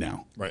 Grundy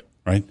now. Right.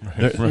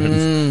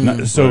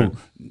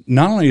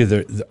 Not only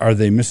are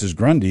they Mrs.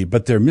 Grundy,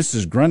 but they're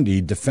Mrs. Grundy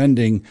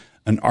defending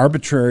an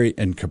arbitrary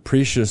and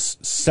capricious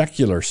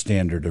secular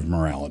standard of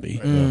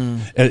morality.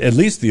 At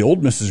least the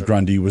old Mrs.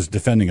 Grundy was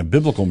defending a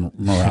biblical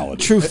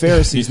morality. True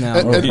Pharisees now.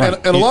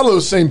 And a lot of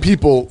those same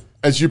people,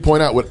 as you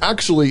point out, would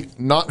actually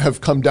not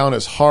have come down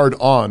as hard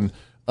on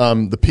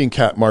the Pink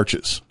Hat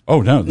marches.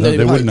 Oh, no,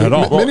 they wouldn't at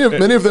all.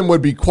 Many of them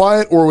would be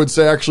quiet or would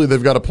say actually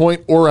they've got a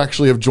point or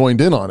actually have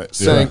joined in on it,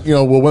 saying,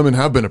 women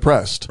have been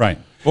oppressed. Right.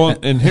 Well,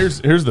 and here's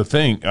the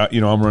thing.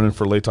 I'm running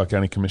for Latah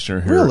County Commissioner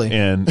here. Really?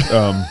 And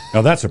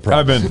now that's a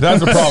problem.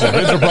 That's a problem.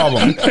 It's a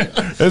problem.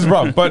 It's a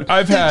problem. But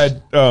I've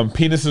had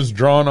penises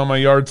drawn on my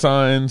yard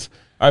signs.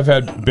 I've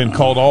been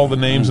called all the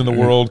names in the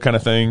world kind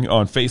of thing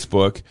on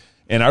Facebook.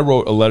 And I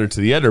wrote a letter to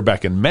the editor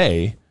back in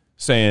May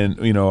saying,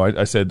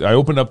 I said, I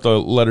opened up the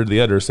letter to the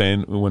editor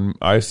saying when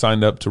I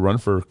signed up to run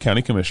for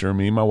county commissioner,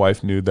 me and my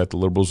wife knew that the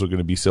liberals were going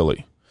to be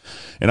silly.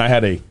 And I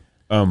had a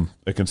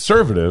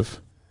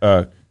conservative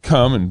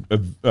come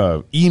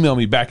and email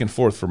me back and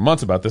forth for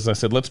months about this. And I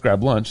said, let's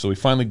grab lunch. So we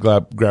finally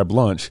grabbed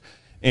lunch.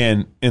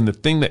 And the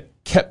thing that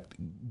kept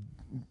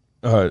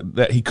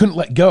that he couldn't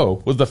let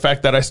go was the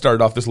fact that I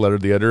started off this letter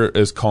to the editor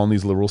as calling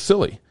these liberals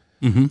silly.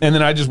 Mm-hmm. And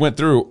then I just went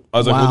through. I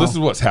was like, well, this is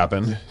what's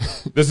happened.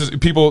 This is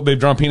people. They've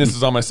drawn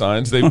penises on my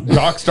signs. They've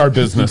doxed our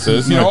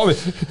businesses. All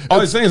these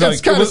things.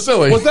 It's kind of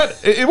silly. Was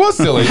that? It was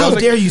silly. How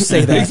dare you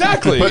say that?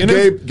 Exactly. But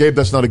Gabe,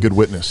 that's not a good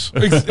witness.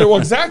 Well,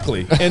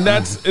 exactly. And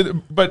that's.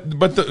 But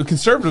the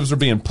conservatives are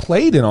being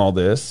played in all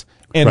this,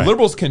 and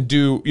liberals can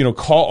do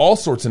call all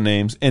sorts of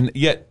names, and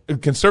yet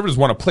conservatives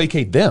want to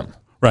placate them.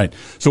 Right.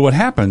 So what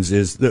happens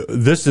is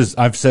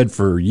I've said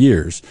for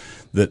years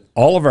that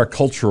all of our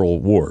cultural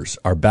wars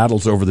are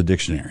battles over the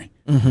dictionary.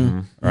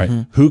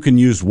 Right? Who can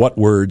use what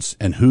words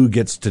and who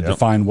gets to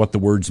define what the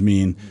words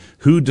mean?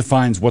 Who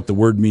defines what the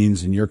word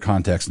means in your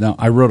context? Now,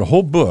 I wrote a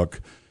whole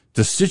book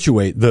to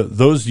situate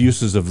those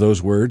uses of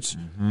those words.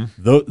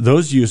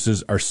 Those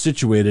uses are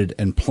situated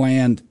and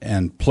planned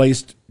and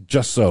placed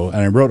just so. And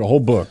I wrote a whole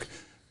book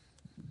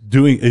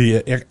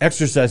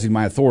exercising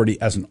my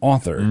authority as an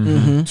author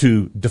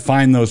to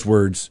define those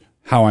words,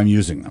 how I'm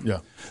using them. Yeah.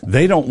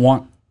 They don't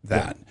want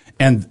that.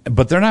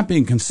 But they're not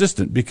being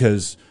consistent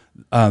because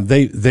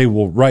they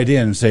will write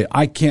in and say,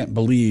 I can't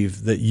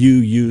believe that you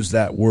use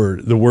the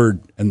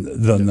word, and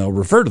then they'll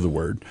refer to the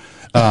word.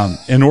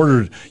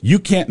 You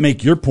can't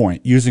make your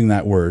point using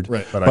that word,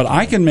 right. but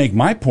I can make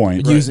my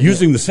point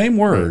using the same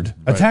word,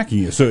 attacking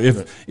you. So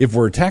if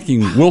we're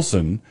attacking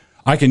Wilson,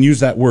 I can use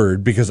that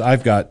word because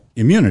I've got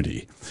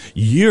immunity.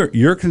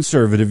 You're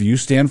conservative. You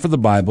stand for the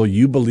Bible.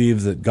 You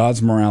believe that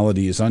God's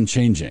morality is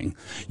unchanging.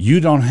 You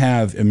don't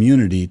have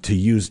immunity to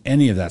use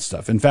any of that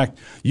stuff. In fact,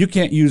 you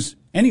can't use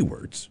any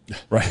words,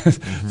 right?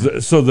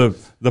 So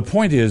the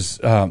point is,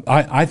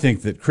 I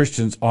think that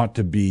Christians ought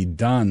to be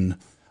done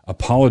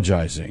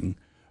apologizing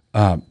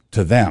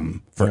to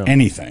them for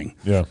anything.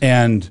 Yeah.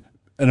 And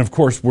of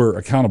course, we're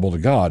accountable to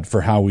God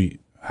for how we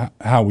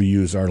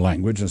use our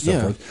language and so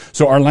forth.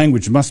 So our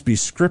language must be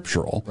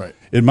scriptural. Right.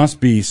 It must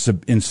be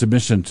in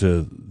submission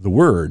to the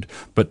word,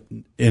 but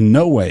in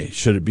no way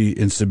should it be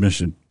in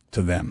submission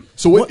to them.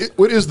 So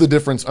what is the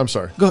difference? I'm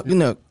sorry.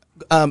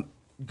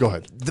 Go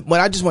ahead. What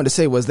I just wanted to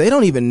say was they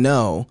don't even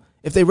know,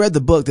 if they read the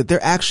book, that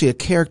they're actually a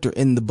character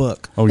in the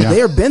book. Oh, yeah. They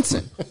are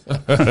Benson.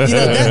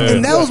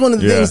 That was one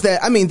of the things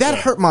that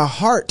hurt my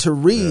heart to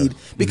read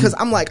because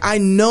I'm like, I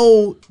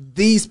know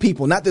these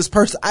people, not this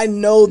person. I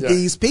know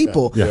these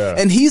people. Yeah.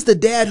 And he's the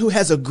dad who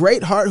has a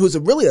great heart, who's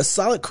really a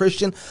solid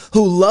Christian,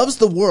 who loves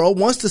the world,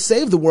 wants to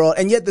save the world.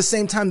 And yet at the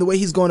same time, the way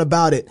he's going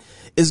about it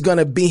is he's going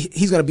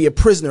to be a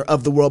prisoner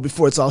of the world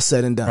before it's all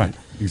said and done. Right.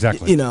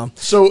 Exactly.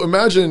 So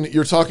imagine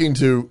you're talking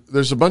to,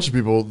 there's a bunch of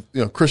people,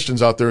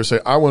 Christians out there who say,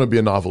 I want to be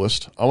a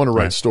novelist. I want to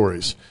write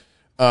stories.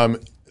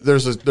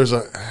 There's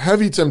a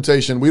heavy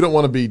temptation. We don't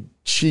want to be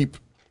cheap,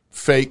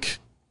 fake,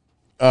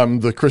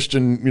 the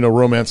Christian,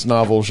 romance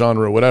novel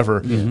genre,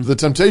 whatever. The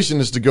temptation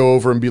is to go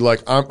over and be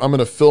like, I'm going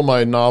to fill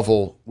my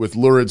novel with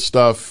lurid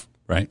stuff,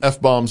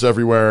 F-bombs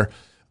everywhere,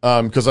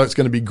 because that's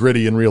going to be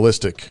gritty and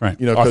realistic,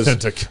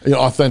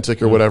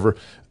 authentic or whatever.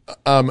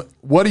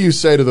 What do you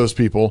say to those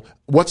people?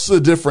 What's the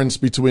difference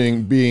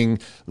between being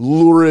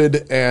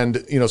lurid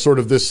and, sort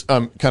of this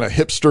kind of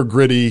hipster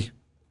gritty,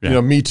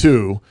 Me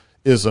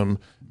Too-ism,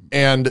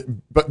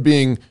 but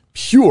being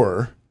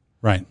pure,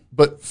 right,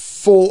 but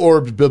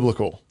full-orbed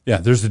biblical? Yeah,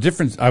 there's a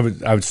difference. I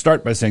would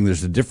start by saying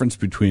there's a difference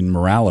between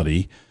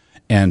morality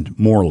and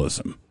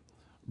moralism.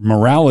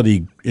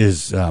 Morality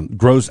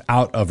grows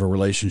out of a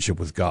relationship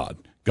with God.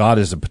 God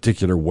is a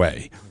particular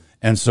way.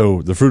 And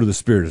so the fruit of the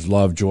Spirit is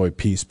love, joy,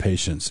 peace,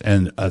 patience,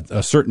 and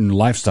a certain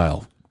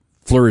lifestyle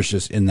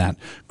flourishes in that,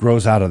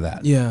 grows out of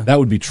that. Yeah. That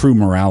would be true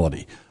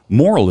morality.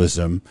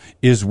 Moralism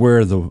is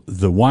where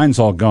the wine's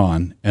all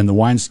gone and the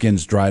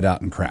wineskin's dried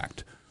out and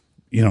cracked.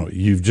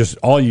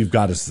 All you've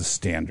got is the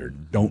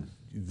standard.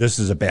 This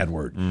is a bad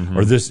word.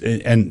 Or this,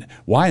 and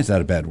why is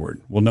that a bad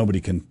word? Well, nobody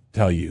can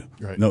tell you.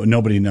 Right.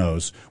 Nobody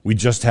knows. We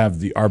just have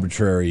the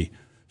arbitrary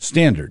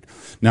standard.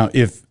 Now,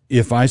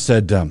 if I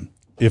said,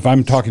 if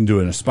I'm talking to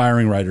an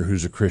aspiring writer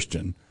who's a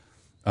Christian,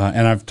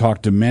 and I've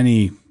talked to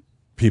many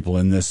people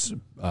in this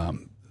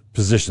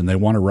position, they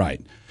want to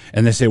write,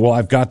 and they say, well,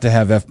 I've got to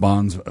have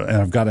F-bombs, and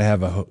I've got to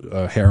have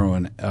a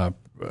heroin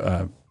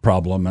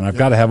problem, and I've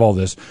got to have all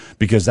this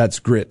because that's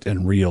grit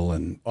and real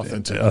and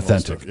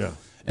authentic. Yeah.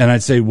 And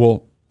I'd say,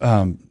 well,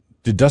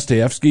 did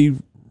Dostoevsky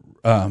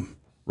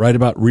write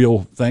about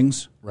real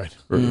things? Right.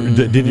 Or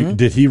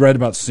did he write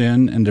about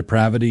sin and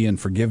depravity and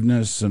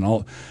forgiveness and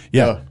all?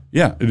 Yeah.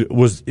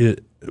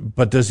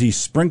 But does he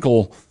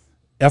sprinkle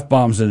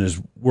F-bombs in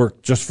his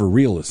work just for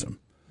realism?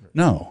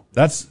 No,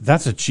 that's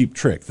a cheap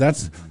trick.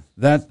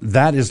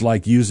 That is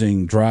like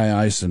using dry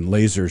ice and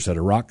lasers at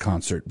a rock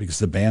concert because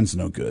the band's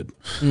no good.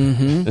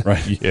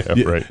 Right?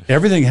 Yeah, right.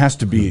 Everything has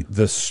to be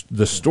the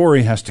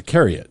story has to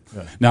carry it.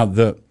 Yeah.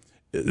 Now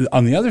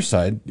on the other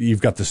side,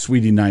 you've got the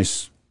Sweetie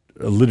Nice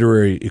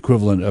literary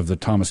equivalent of the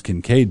Thomas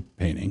Kincaid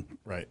painting.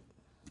 Right.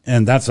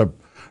 And that's a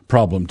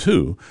problem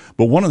too.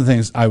 But one of the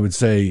things I would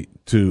say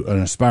to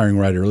an aspiring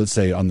writer, let's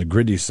say on the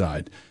gritty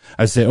side,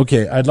 I'd say,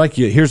 okay,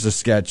 here's a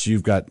sketch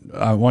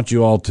I want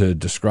you all to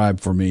describe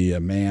for me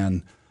a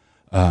man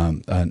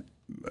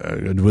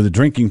with a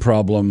drinking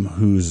problem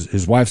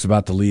his wife's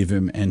about to leave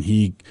him, and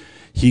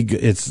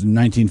it's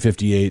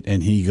 1958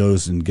 and he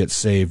goes and gets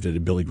saved at a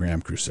Billy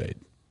Graham crusade.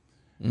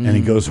 And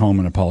he goes home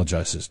and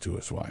apologizes to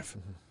his wife.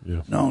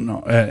 Yeah.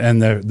 No.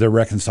 And they're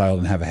reconciled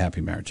and have a happy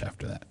marriage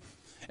after that.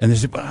 And they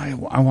say, but I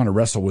want to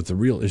wrestle with the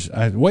real issue.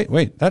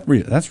 Wait,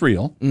 that's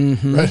real.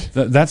 Right.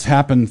 That's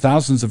happened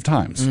thousands of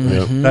times.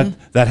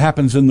 That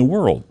happens in the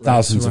world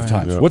thousands of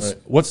times.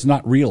 What's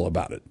not real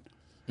about it?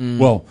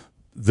 Well,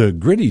 the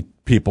gritty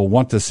people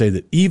want to say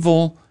that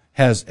evil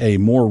has a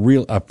more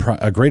real,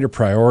 a greater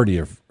priority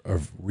of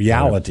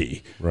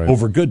reality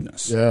over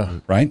goodness. Yeah.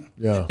 Right?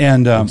 Yeah.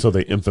 And so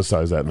they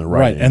emphasize that in the right.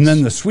 writings. And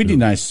then the Sweetie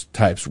Nice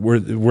types, where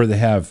they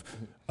have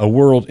a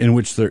world in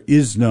which there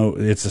is no,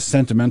 it's a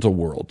sentimental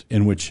world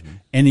in which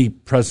any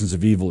presence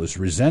of evil is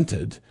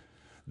resented,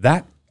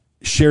 that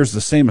shares the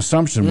same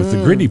assumption with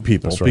the gritty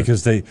people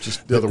because they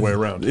Just the other way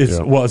around.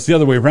 Well, it's the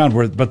other way around,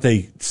 but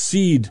they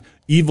seed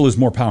evil is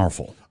more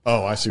powerful.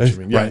 Oh, I see what you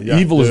mean. Yeah, Right. yeah,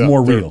 Evil is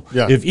more real.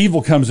 Yeah. If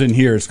evil comes in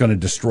here, it's going to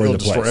destroy It'll the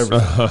destroy place.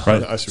 everything.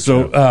 Right. I see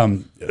what you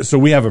mean. So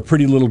we have a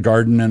pretty little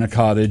garden and a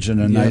cottage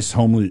and a nice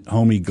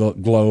homey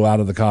glow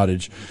out of the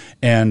cottage,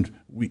 and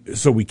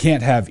we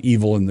can't have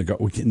evil in the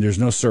garden. There's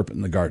no serpent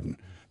in the garden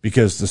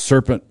because the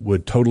serpent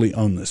would totally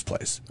own this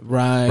place.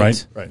 Right.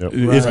 Right. Yep.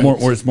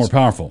 It's more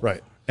powerful.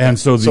 Right. And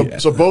so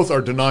So both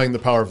are denying the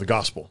power of the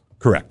gospel.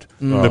 correct.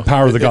 The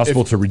power of the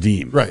gospel to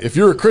redeem. Right. If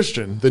you're a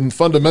Christian, then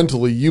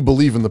fundamentally you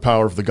believe in the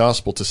power of the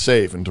gospel to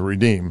save and to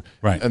redeem.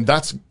 Right. And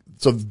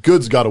so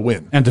good's got to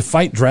win. And to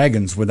fight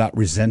dragons without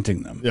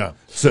resenting them. Yeah.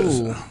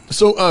 So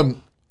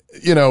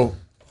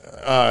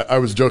I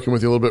was joking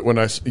with you a little bit when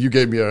you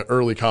gave me an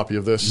early copy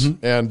of this,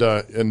 and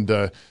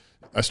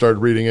I started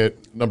reading it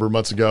a number of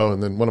months ago,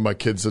 and then one of my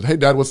kids said, "Hey,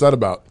 Dad, what's that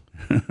about?"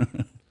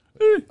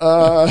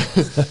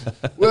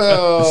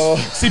 Well,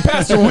 See,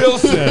 Pastor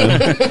Wilson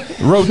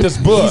wrote this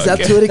book. He's up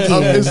to it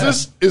again.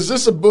 is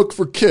this a book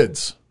for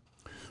kids?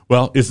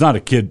 well, it's not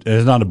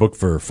a book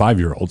for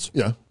 5-year-olds.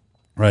 Yeah.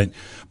 Right.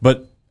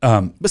 But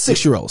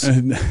 6-year-olds.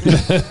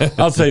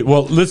 I'll say,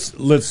 well,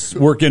 let's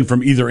work in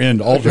from either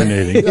end,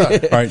 alternating.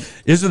 Right?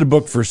 Is it a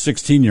book for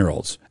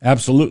 16-year-olds?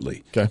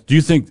 Absolutely. Okay. Do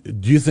you think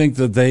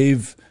that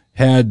they've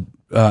had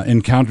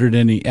encountered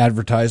any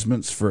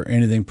advertisements for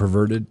anything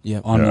perverted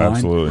online? Yeah,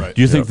 absolutely. Right.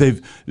 Do you think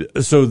they've?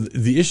 So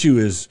the issue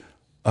is,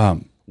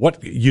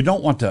 what you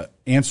don't want to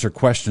answer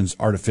questions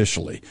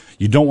artificially.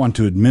 You don't want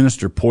to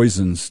administer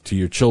poisons to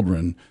your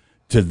children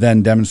to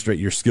then demonstrate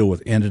your skill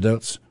with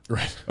antidotes.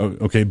 Right.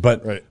 Okay,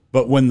 but Right.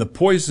 but when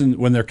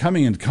they're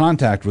coming in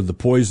contact with the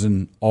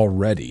poison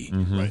already,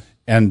 Right.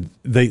 and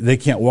they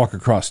can't walk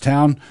across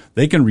town,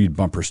 they can read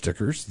bumper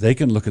stickers, they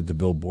can look at the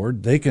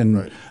billboard, they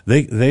can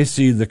they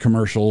see the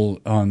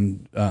commercial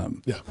on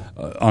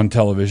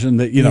television.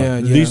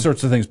 These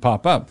sorts of things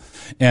pop up,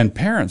 and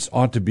parents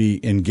ought to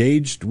be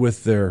engaged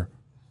with their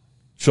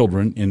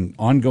children in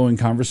ongoing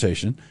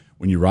conversation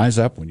when you rise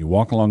up, when you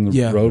walk along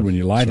the road, when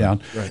you lie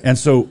down, and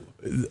so.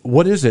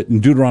 What is it in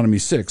Deuteronomy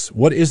 6?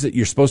 What is it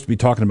you're supposed to be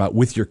talking about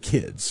with your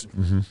kids?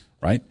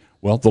 Right?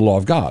 Well, the law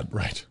of God.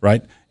 Right.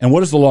 Right? And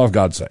what does the law of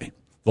God say?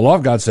 The law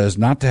of God says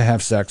not to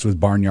have sex with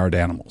barnyard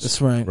animals.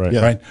 That's right. Right.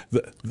 Yeah. Right?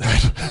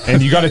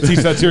 And you got to teach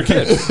that to your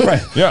kids.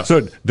 Right. Yeah.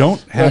 So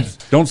don't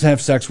have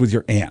sex with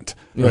your aunt.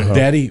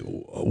 Daddy,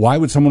 why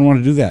would someone want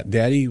to do that?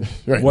 Daddy,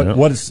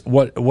 what is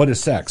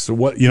sex?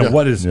 What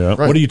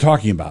are you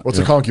talking about? What's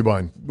a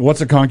concubine?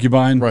 What's a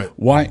concubine? Right.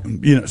 Why?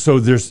 So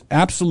there's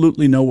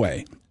absolutely no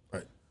way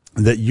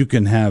that you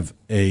can have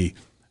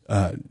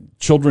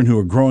children who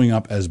are growing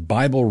up as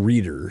Bible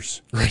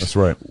readers. That's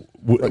right.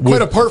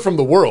 Quite apart from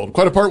the world,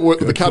 quite apart with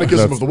the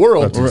catechism of the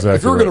world. that's exactly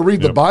if you're going to right.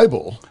 read the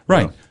Bible,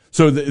 Right.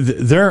 So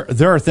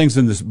there are things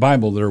in this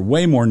Bible that are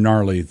way more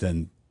gnarly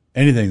than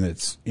anything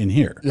that's in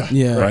here.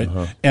 Yeah.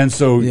 Right. And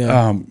so,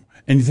 and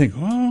you think,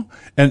 well,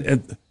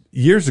 and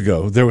years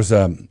ago there was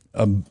the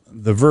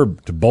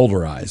verb to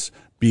boulderize,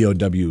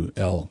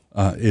 BOWL,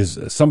 is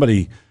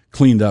somebody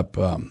cleaned up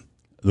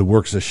the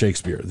works of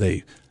Shakespeare.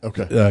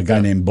 A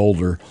guy named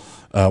Boulder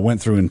went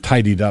through and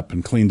tidied up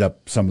and cleaned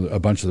up a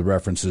bunch of the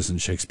references in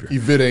Shakespeare. He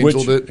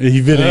vid-angeled it.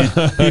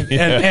 He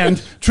and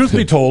truth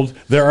be told,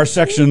 there are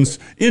sections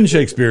in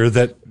Shakespeare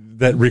that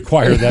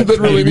require that That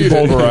really to be need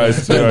it.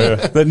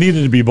 boulderized. That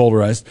needed to be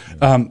boulderized.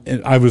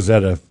 And I was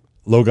at a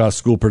Logos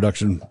school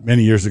production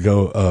many years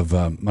ago of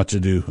Much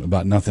Ado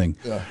About Nothing,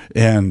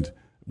 and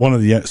one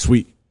of the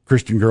sweet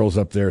Christian girls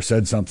up there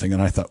said something,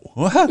 and I thought,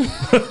 what?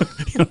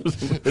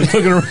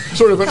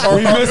 Sort of an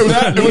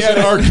it was an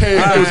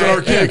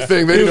archaic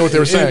thing. They didn't know what they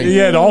were saying.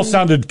 It all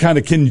sounded kind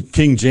of King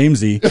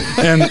Jamesy,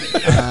 and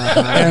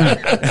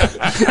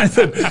I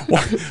said,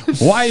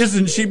 why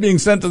isn't she being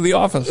sent to the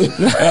office?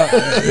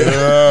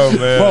 Oh,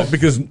 man. Well,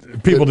 because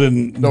people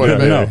didn't know.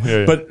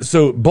 Yeah. But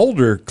so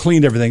Boulder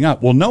cleaned everything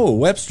up. Well, Noah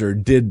Webster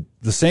did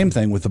the same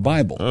thing with the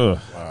Bible.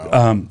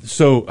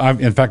 So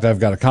in fact, I've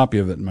got a copy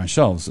of it in my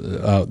shelves,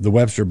 the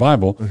Webster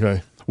Bible,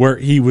 where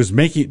he was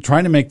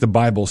trying to make the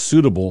Bible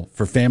suitable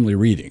for family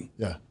reading.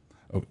 Yeah.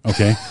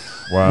 Okay.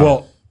 Wow.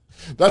 Well,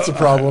 That's a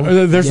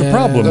problem. there's a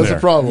problem That's there.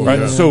 a problem. Right?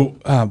 Yeah.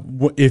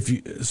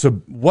 So,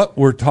 what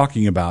we're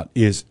talking about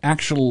is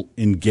actual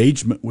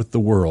engagement with the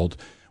world,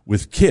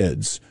 with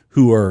kids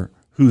who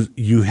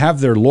you have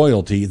their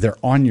loyalty, they're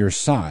on your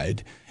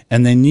side,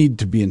 and they need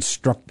to be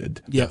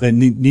instructed. Yeah. They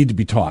need to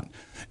be taught.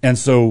 And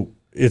so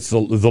it's the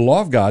law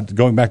of God,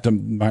 going back to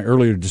my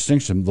earlier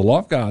distinction, the law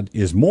of God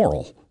is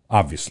moral,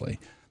 obviously.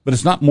 But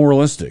it's not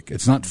moralistic.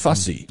 It's not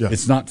fussy. Yeah.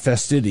 It's not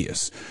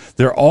fastidious.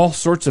 There are all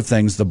sorts of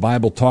things the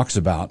Bible talks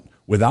about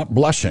without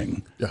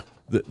blushing Yeah.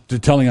 to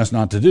telling us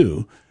not to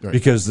do, Right.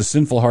 because the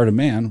sinful heart of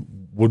man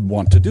would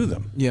want to do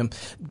them. Yeah.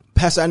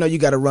 Pastor, I know you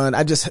got to run.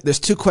 There's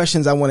two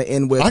questions I want to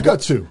end with. I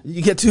got two.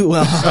 You get two?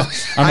 Well,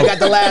 I got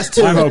the last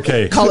two. I'm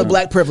okay. Call it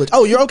black privilege.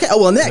 Oh, you're okay? Oh,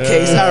 well, in that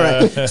case, all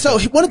right. So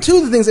two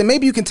of the things, and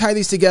maybe you can tie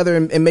these together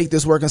and make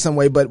this work in some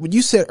way, but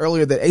you said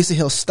earlier that Asa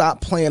Hill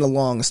stopped playing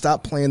along,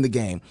 stopped playing the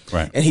game.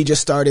 Right. And he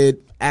just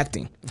started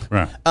acting.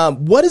 Right.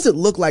 What does it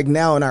look like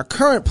now in our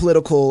current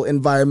political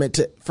environment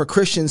for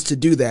Christians to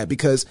do that?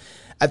 Because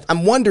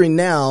I'm wondering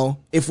now,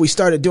 if we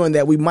started doing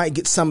that, we might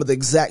get some of the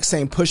exact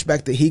same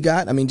pushback that he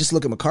got. I mean, just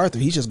look at MacArthur;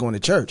 he's just going to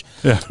church.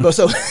 Yeah. But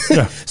so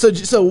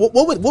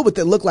what would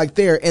that look like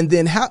there? And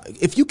then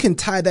if you can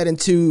tie that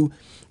into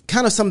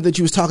kind of something that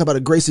you was talking about, a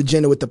grace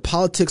agenda with the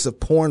politics of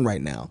porn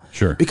right now.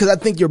 Sure. Because I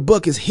think your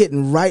book is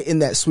hitting right in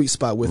that sweet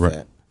spot with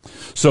that.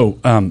 So,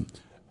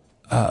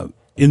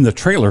 in the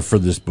trailer for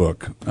this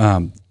book,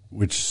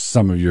 which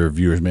some of your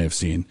viewers may have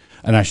seen,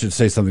 and I should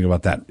say something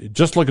about that.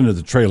 Just looking at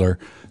the trailer,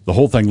 the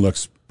whole thing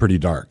looks pretty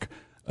dark.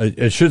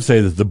 I should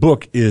say that the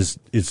book it's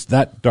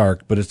that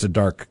dark, but it's a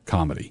dark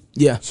comedy.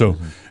 Yeah. So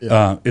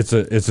it's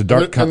a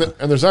dark comedy.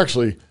 And there's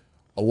actually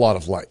a lot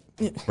of light.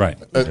 Right.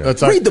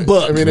 That's Read the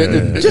book. I mean,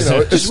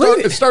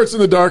 it starts in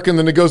the dark and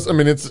then it goes. I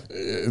mean,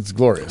 it's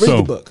glorious. Read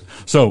the book.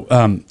 So,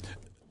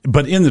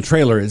 but in the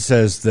trailer it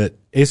says that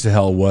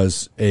Asahel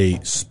was a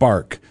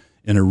spark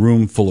in a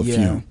room full of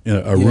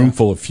room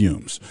full of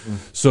fumes.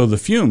 So the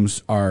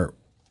fumes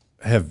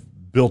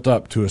have built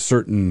up to a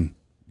certain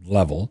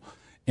level,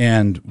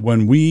 and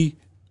we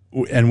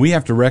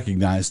have to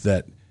recognize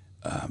that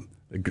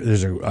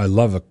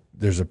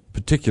there's a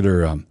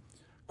particular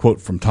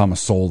quote from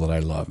Thomas Sowell that I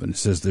love, and it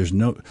says there's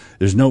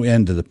no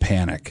end to the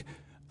panic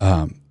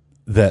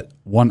that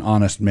one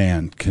honest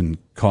man can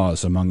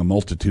cause among a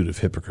multitude of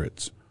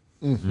hypocrites.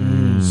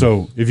 Mm-hmm.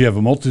 So if you have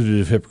a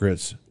multitude of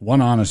hypocrites,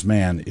 one honest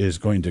man is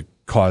going to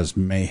cause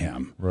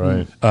mayhem.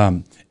 Right.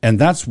 And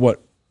that's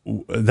what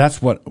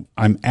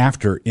I'm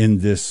after in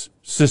this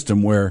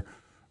system where,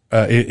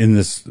 in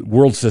this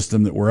world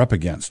system that we're up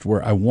against,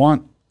 where I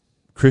want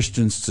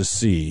Christians to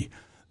see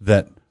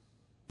that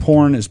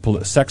porn is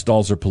sex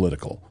dolls are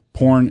political.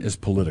 Porn is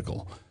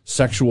political.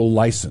 Sexual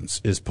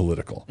license is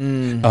political.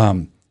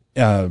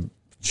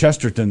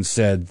 Chesterton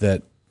said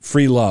that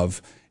free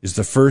love is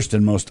the first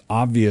and most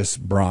obvious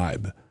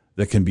bribe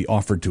that can be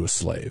offered to a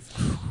slave.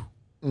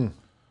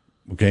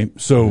 Okay,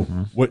 so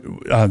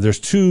there's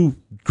two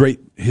great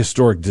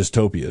historic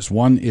dystopias.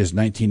 One is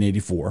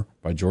 1984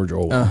 by George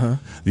Orwell.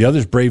 The other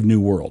is Brave New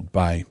World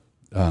by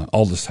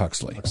Aldous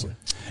Huxley.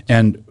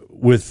 And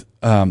with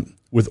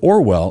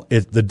Orwell,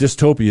 the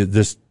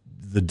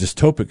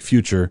dystopic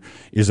future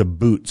is a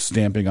boot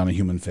stamping on a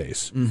human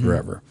face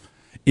forever.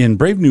 In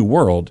Brave New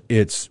World,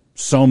 it's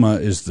Soma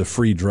is the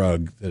free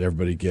drug that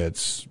everybody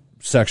gets.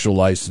 Sexual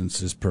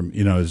license is,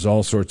 there's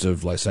all sorts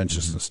of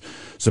licentiousness.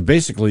 So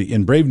basically,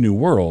 in Brave New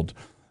World,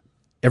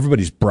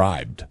 everybody's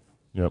bribed.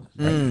 Yep.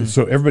 Right?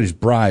 So everybody's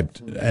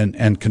bribed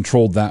and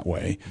controlled that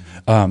way.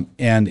 And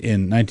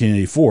in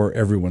 1984,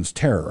 everyone's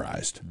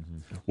terrorized.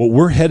 What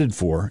we're headed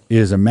for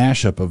is a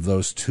mashup of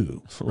those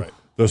two. Right.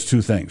 Those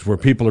two things, where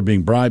people are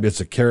being bribed. It's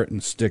a carrot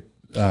and stick.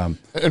 And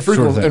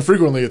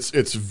frequently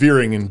it's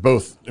veering in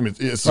both. I mean,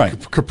 it's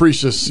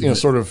capricious,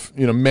 sort of,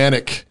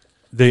 manic.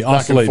 They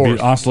oscillate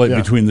Yeah.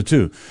 between the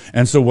two.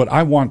 And so what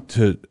I want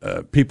to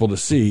people to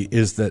see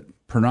is that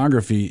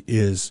pornography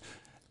is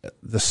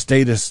the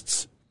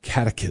statist's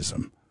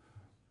catechism.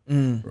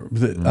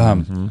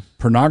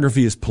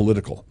 Pornography is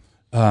political.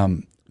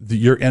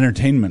 Your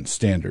entertainment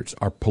standards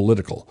are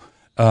political.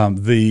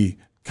 The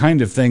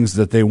kind of things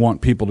that they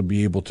want people to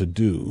be able to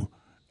do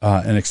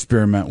and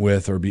experiment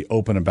with or be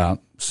open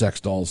about, sex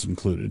dolls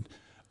included,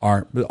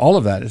 all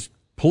of that is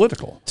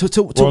political.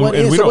 So what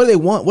do they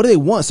want? What do they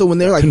want? So when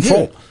they're like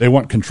control, yeah. They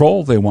want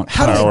control. They want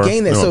how power. do they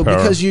gain that? They So want power.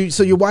 because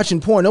you're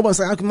watching porn, nobody's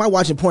like, my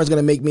watching porn is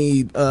going to make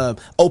me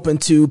open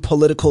to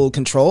political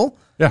control.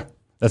 Yeah,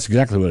 that's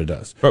exactly what it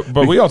does.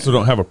 But we also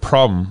don't have a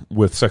problem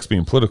with sex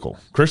being political.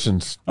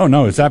 Christians, Oh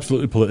no, it's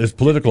absolutely it's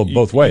political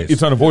both ways.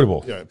 it's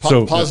unavoidable. Yeah,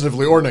 So-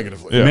 positively or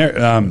negatively.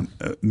 Yeah.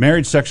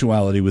 Marriage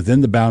sexuality within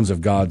the bounds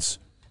of God's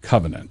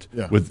covenant,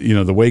 Yeah. with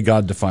the way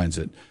God defines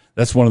it.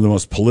 That's one of the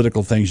most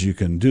political things you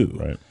can do.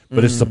 Right.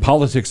 But it's the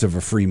politics of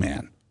a free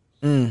man.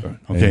 Okay.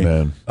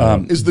 Amen.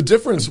 Is the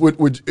difference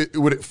would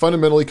it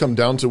fundamentally come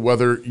down to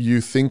whether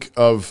you think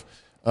of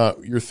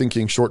you're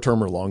thinking short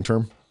term or long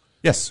term?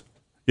 Yes.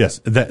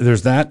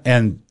 There's that,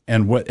 and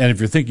if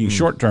you're thinking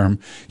short term,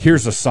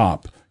 here's a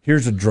sop,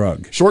 here's a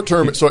drug. Short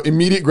term, so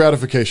immediate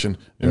gratification.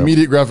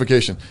 Immediate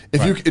gratification.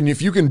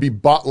 If you can be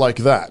bought like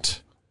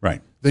that,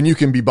 Right. then you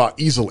can be bought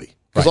easily.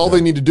 Because all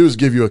they need to do is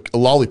give you a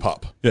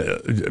lollipop,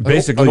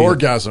 Basically, an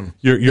orgasm.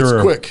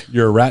 It's quick.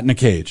 You're a rat in a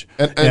cage,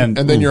 and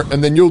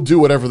then you'll do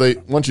whatever they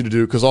want you to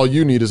do because all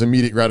you need is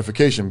immediate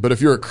gratification. But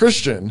if you're a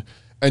Christian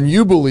and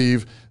you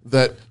believe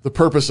that the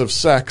purpose of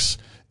sex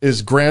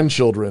is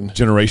grandchildren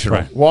Generational.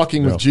 Right.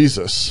 walking with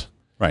Jesus,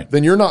 Right.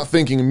 then you're not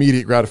thinking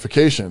immediate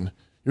gratification.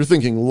 You're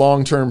thinking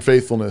long-term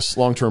faithfulness,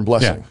 long-term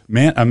blessing.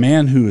 A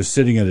man who is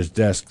sitting at his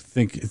desk,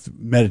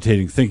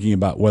 meditating, thinking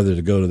about whether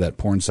to go to that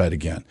porn site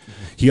again.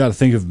 He ought to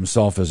think of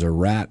himself as a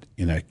rat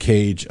in a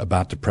cage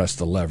about to press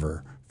the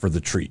lever for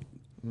the treat.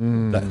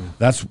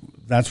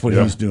 That's what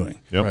he's doing.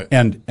 Yep. Right.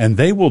 And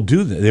they will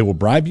do that. They will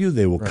bribe you.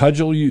 They will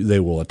cudgel you. They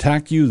will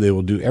attack you. They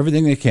will do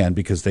everything they can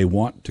because they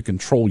want to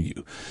control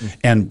you.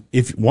 And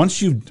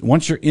once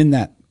you're in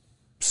that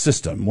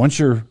system, once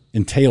you're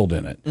entailed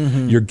in it,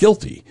 you're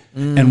guilty.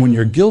 And when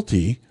you're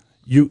guilty,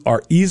 you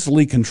are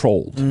easily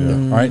controlled.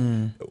 All right.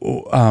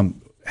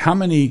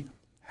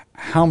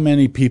 How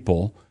many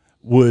people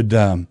would?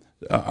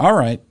 All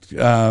right.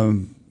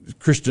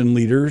 Christian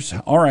leaders,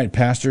 all right,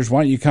 pastors,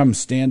 why don't you come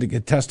stand to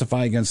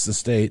testify against the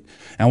state?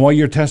 And while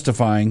you're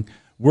testifying,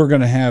 we're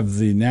going to have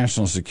the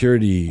National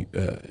Security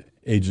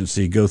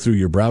Agency go through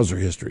your browser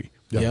history.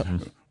 Yep.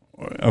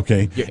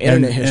 Okay. Your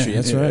internet history.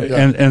 That's right.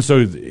 And so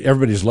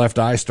everybody's left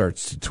eye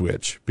starts to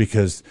twitch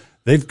because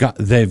they've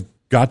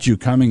got you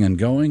coming and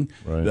going.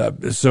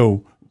 Right.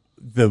 So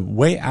the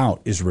way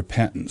out is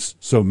repentance.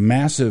 So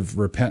massive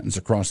repentance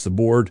across the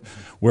board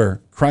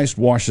where Christ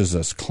washes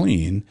us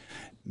clean,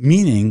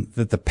 meaning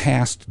that the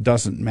past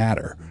doesn't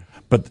matter.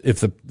 But if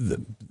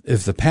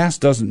the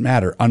past doesn't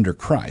matter under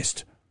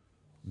Christ,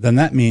 then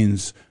that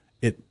means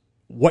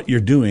what you're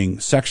doing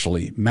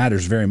sexually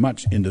matters very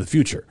much into the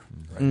future.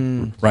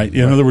 Right?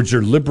 In other words,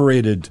 you're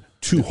liberated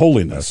to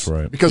holiness. That's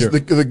right. Because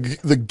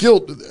the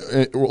guilt,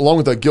 along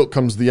with that guilt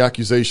comes the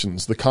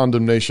accusations, the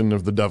condemnation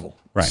of the devil.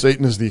 Right.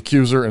 Satan is the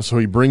accuser, and so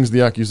he brings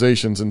the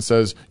accusations and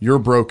says, you're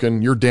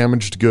broken, you're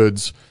damaged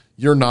goods,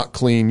 you're not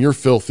clean, you're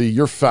filthy,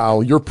 you're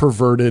foul, you're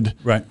perverted.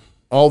 Right.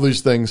 All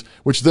these things,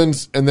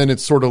 and then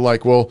it's sort of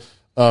like, well,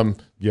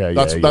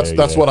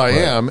 that's what I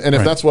am, and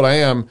if that's what I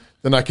am,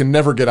 then I can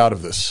never get out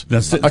of this.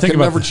 I can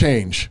never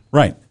change.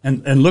 Right.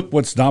 And look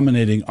what's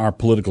dominating our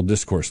political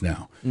discourse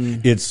now.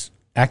 It's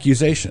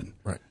accusation.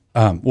 Right.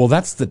 Well,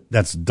 that's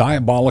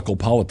diabolical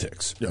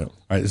politics. Yeah.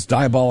 Right. It's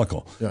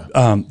diabolical. Yeah.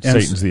 And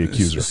Satan's the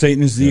accuser.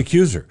 Satan is the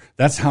accuser.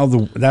 That's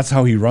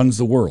how he runs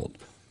the world.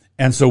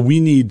 And so we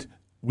need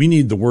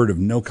the word of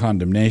no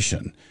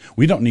condemnation.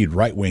 We don't need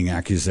right-wing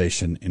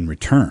accusation in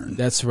return.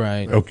 That's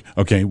right.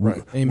 Okay.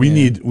 Right. We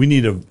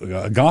need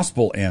a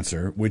gospel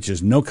answer, which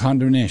is no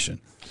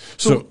condemnation.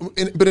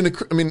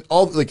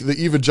 All like the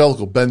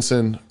evangelical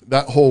Benson,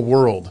 that whole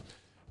world,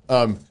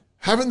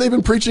 haven't they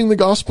been preaching the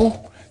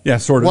gospel? Yeah,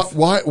 sort of.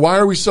 Why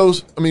are we so?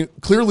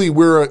 Clearly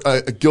we're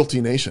a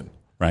guilty nation,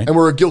 right? And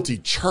we're a guilty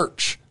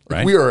church.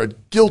 Right. We are a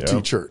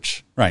guilty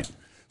church, right?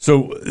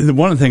 So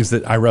one of the things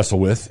that I wrestle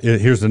with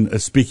here's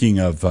speaking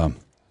of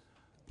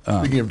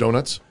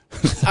donuts.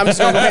 I'm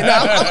sorry.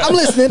 I'm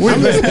listening.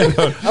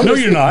 No,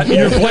 you're not.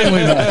 You're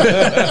plainly not.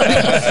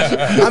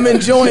 I'm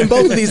enjoying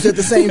both of these at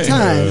the same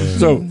time.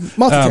 So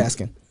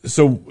multitasking.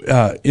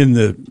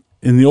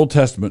 In the Old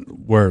Testament,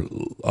 where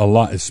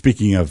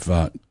speaking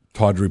of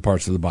tawdry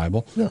parts of the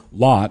Bible,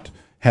 Lot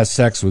has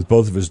sex with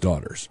both of his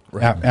daughters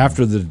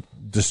after the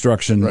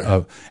destruction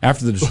of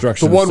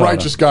the one Sodom.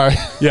 righteous guy.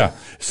 Yeah.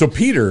 So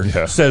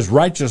Peter says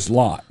righteous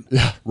Lot.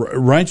 Yeah.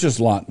 Righteous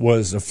Lot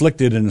was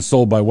afflicted in the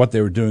soul by what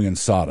they were doing in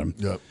Sodom.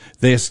 Yep.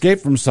 They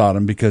escaped from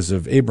Sodom because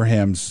of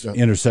Abraham's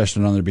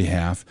intercession on their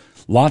behalf.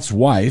 Lot's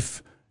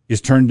wife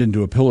is turned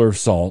into a pillar of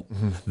salt.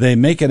 Mm-hmm. They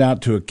make it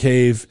out to a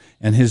cave,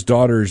 and his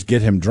daughters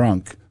get him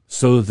drunk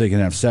so that they can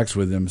have sex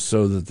with him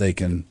so that they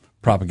can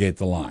propagate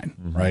the line,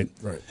 right?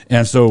 Right.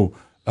 And so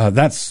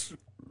that's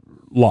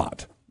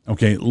Lot.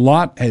 Okay,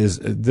 Lot has.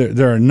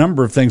 There are a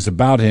number of things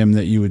about him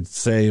that you would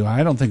say, well,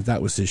 I don't think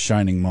that was his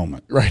shining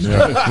moment. Right.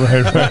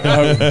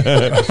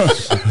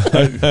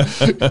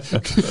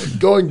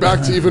 Going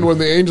back to even when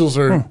the angels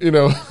are,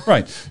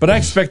 Right. But I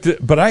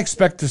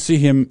expect to see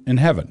him in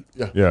heaven.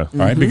 Yeah. All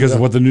right, because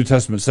of what the New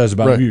Testament says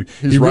about him.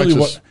 He's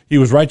righteous. He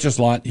was righteous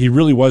Lot. He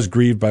really was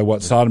grieved by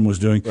what Sodom was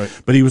doing,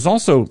 but he was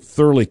also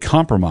thoroughly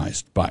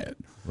compromised by it.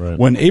 Right.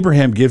 When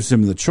Abraham gives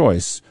him the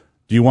choice,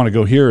 do you want to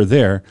go here or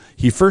there?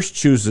 He first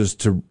chooses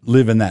to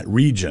live in that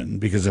region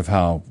because of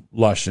how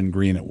lush and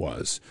green it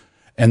was.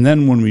 And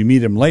then when we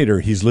meet him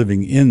later, he's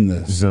living in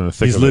the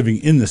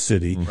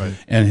city,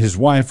 and his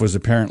wife was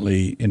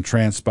apparently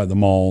entranced by the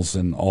malls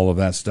and all of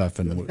that stuff.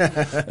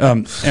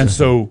 And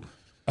so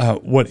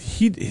what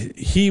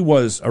he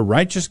was a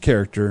righteous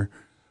character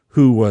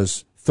who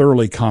was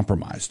thoroughly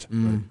compromised,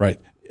 right?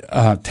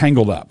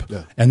 Tangled up.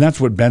 Yeah. And that's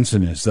what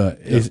Benson is.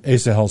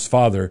 Asahel's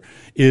father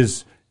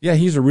is. Yeah,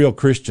 he's a real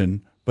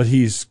Christian, but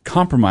he's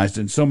compromised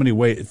in so many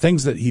ways,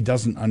 things that he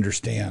doesn't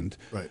understand.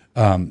 Right.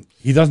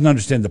 He doesn't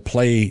understand the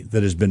play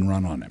that has been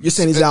run on him. You're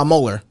saying he's Al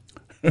Mohler.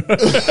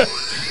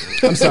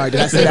 I'm sorry, did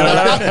I say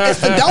that?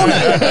 It's the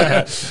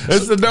donut.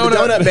 It's the donut. The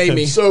donut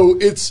baby.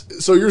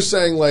 So you're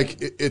saying like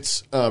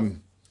it's the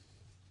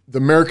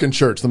American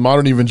church, the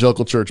modern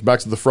evangelical church, back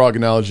to the frog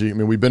analogy.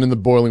 We've been in the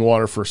boiling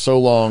water for so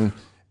long.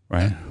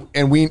 Right.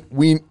 And we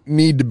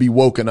need to be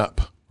woken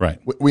up. Right.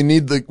 We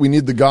need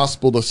the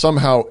gospel to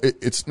somehow.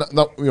 It's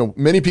not.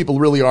 Many people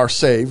really are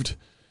saved,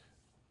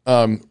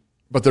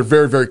 but they're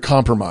very, very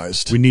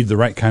compromised. We need the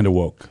right kind of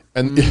woke.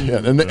 And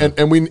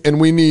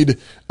we need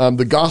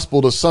the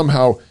gospel to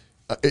somehow.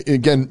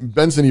 Again,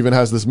 Benson even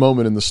has this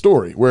moment in the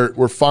story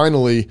where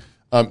finally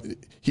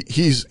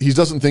he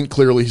doesn't think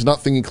clearly. He's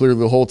not thinking clearly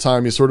the whole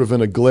time. He's sort of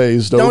in a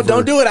glazed over.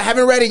 Don't do it. I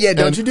haven't read it yet.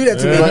 Don't you do that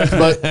to me.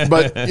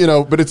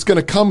 But it's going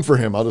to come for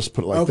him. I'll just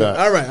put it like that.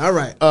 All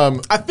right.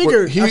 I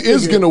figure he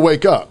is going to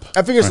wake up.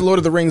 I figure it's the Lord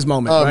of the Rings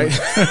moment, right?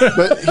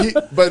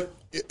 but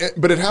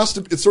it has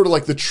to. It's sort of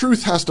like the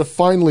truth has to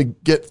finally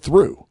get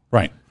through.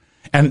 Right.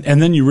 And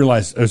then you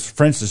realize, as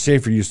Francis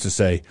Schaeffer used to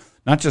say,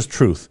 not just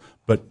truth,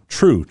 but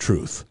true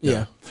truth.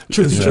 Yeah.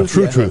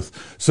 Truth.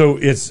 So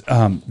it's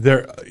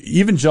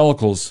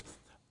evangelicals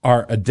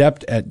are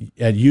adept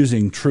at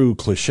using true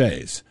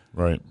cliches.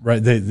 Right.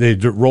 They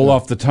roll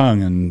off the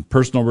tongue and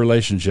personal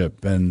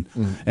relationship and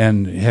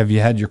have you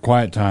had your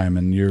quiet time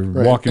and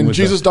you're walking and with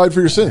Jesus died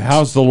for your sins.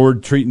 How's the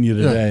Lord treating you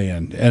today?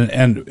 And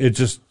it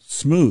just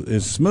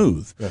is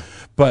smooth. Yeah.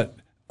 But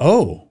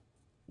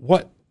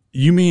what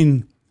you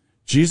mean?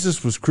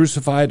 Jesus was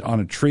crucified on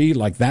a tree,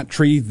 like that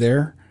tree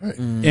there,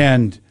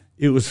 and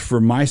it was for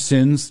my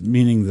sins,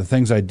 meaning the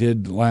things I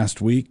did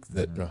last week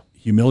that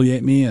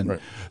humiliate me. And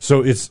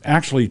so it's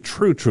actually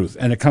true truth.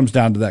 And it comes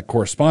down to that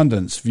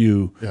correspondence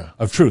view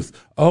of truth.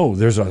 Oh,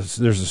 there's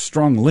a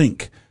strong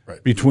link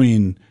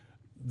between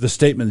the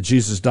statement that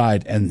Jesus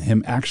died and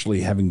him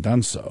actually having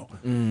done so.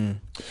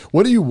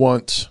 What do you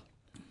want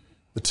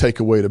the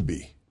takeaway to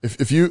be?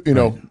 If you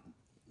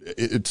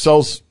it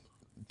sells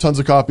tons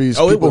of copies,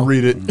 people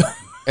read it,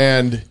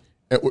 and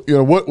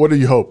what do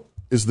you hope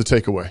is the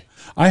takeaway?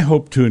 I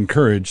hope to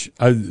encourage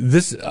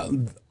this.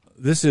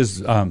 This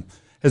is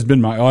has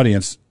been my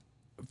audience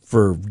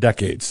for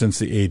decades, since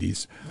the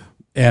 80s,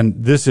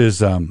 and this is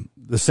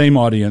the same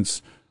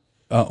audience,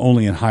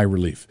 only in high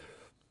relief.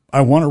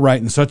 I want to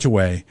write in such a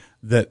way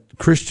that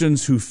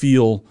Christians who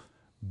feel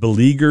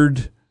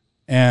beleaguered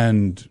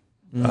and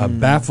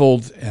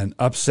baffled and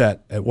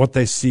upset at what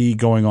they see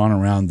going on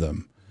around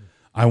them,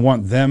 I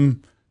want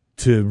them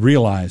to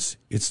realize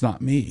it's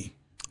not me.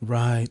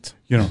 Right.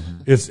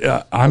 It's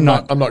I'm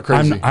not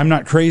crazy. I'm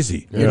not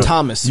crazy. You're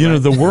Thomas.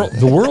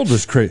 The world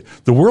is crazy.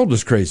 The world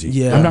is crazy.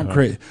 Yeah. I'm not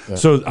crazy. Yeah.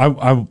 So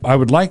I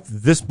would like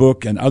this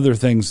book and other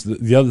things,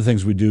 the other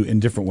things we do in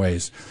different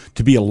ways,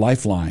 to be a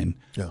lifeline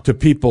to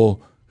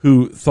people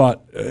who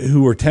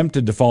were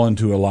tempted to fall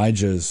into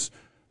Elijah's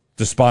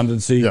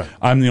despondency. Yeah.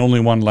 I'm the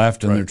only one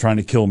left, and they're trying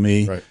to kill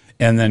me. Right.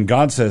 And then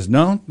God says,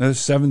 "No, there's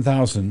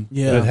 7,000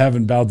 that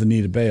haven't bowed the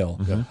knee to Baal."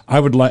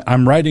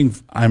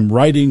 Mm-hmm. I'm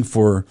writing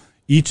for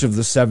each of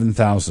the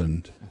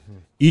 7,000,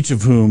 each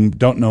of whom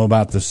don't know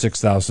about the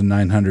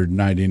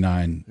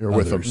 6,999. You're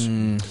with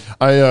them.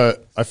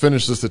 I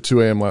finished this at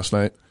 2 a.m. last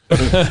night.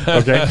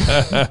 Okay.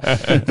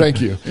 Thank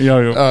you.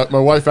 My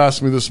wife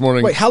asked me this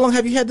morning. Wait, how long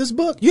have you had this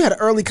book? You had an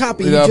early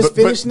copy. You just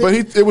finished it?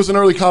 But it was an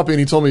early copy, and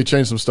he told me he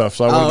changed some stuff,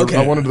 so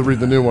I wanted to read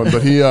the new one.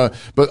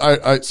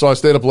 But so I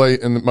stayed up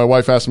late, and my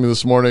wife asked me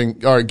this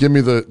morning, all right, give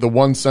me the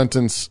one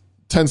sentence,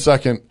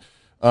 10-second,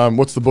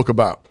 what's the book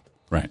about?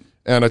 Right.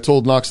 And I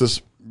told Knox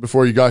this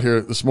before you got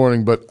here this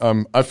morning, but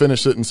I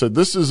finished it and said,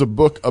 this is a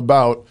book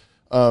about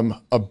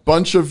a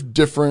bunch of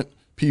different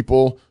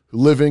people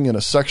living in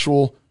a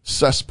sexual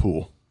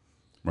cesspool.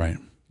 Right.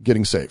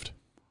 Getting saved.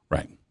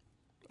 Right.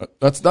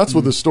 That's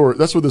what this story.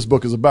 That's what this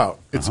book is about.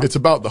 It's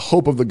about the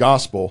hope of the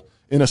gospel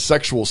in a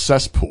sexual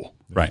cesspool.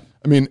 Right.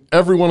 I mean,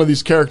 every one of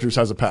these characters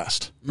has a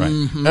past. Right.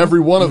 Mm-hmm. Every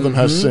one of them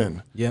has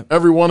sin. Yep.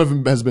 Every one of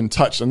them has been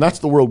touched, and that's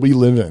the world we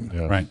live in.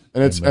 Yeah. Right.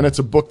 And it's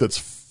a book that's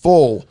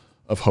full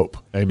of hope.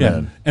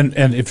 Amen. Yeah.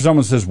 And if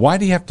someone says, "Why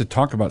do you have to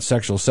talk about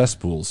sexual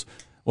cesspools?"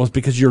 Well, it's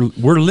because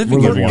we're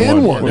living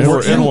in one.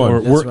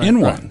 We're in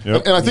one.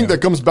 Yep. And I think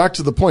that comes back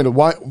to the point of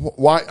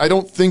why I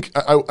don't think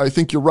I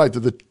think you're right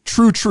that the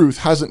true truth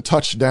hasn't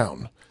touched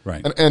down.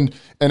 Right. And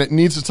it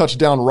needs to touch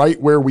down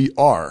right where we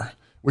are,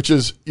 which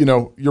is,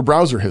 your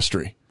browser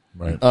history.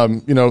 Right.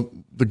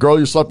 The girl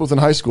you slept with in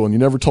high school and you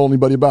never told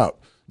anybody about.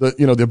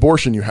 The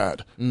abortion you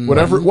had,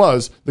 whatever it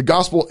was, the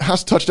gospel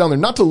has to touch down there,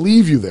 not to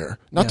leave you there,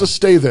 not to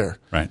stay there,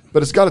 right?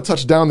 But it's got to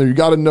touch down there. You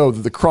got to know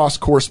that the cross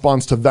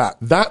corresponds to that.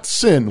 That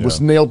sin was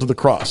nailed to the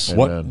cross.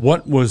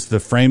 What was the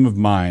frame of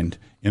mind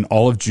in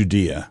all of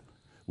Judea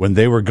when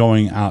they were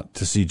going out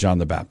to see John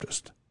the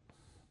Baptist?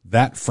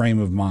 That frame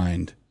of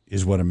mind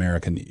is what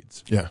America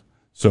needs. Yeah.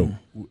 So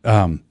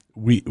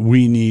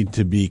we need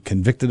to be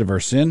convicted of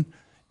our sin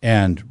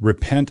and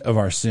repent of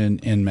our sin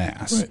en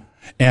masse. Right.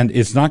 And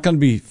it's not going to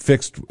be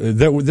fixed.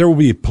 There will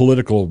be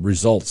political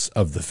results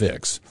of the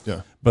fix.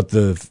 Yeah. But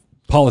the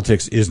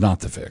politics is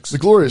not the fix. The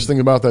glorious thing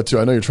about that, too,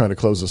 I know you're trying to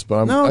close this,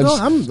 but I'm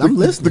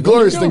listening. The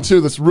glorious thing,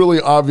 too, that's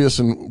really obvious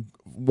and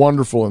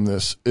wonderful in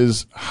this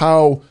is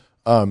how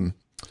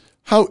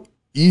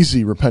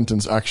easy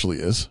repentance actually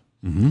is.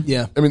 Mm-hmm.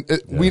 Yeah. I mean,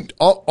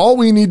 all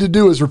we need to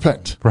do is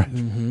repent. Right.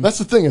 Mm-hmm. That's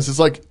the thing. It's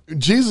like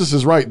Jesus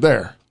is right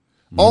there.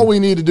 All we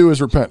need to do is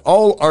repent.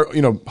 All our,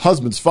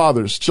 husbands,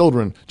 fathers,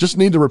 children just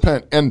need to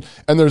repent. And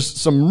there's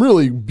some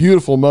really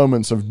beautiful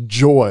moments of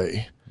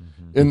joy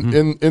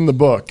in the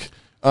book.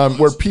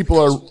 where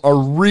people are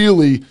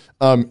really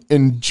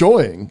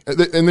enjoying,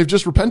 and they've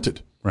just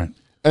repented. Right.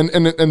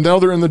 And now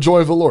they're in the joy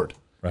of the Lord.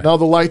 Right. Now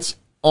the light's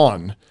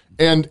on.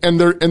 And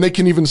they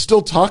can even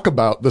still talk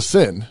about the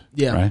sin.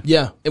 Yeah, Right.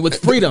 yeah, and with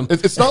freedom.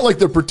 It's not like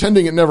they're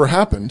pretending it never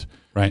happened.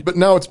 Right. But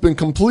now it's been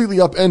completely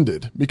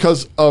upended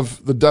because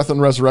of the death and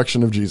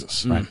resurrection of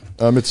Jesus. Right.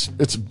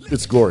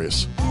 It's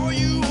glorious.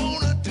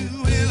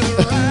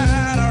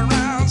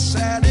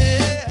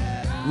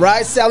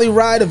 Ride Sally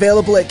Ride,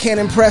 available at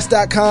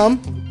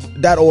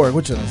canonpress.com.org.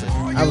 Which one is it?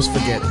 I was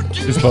forgetting.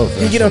 It's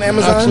both. You get on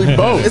Amazon? Actually,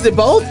 both. Is it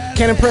both?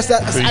 Canonpress.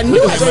 I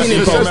knew I seen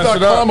It it says both.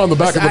 .com on the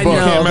back of the I book.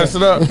 know. Can't mess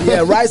it up.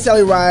 Yeah, Ride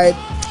Sally Ride.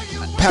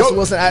 Pastor Go.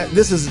 Wilson,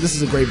 this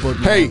is a great book.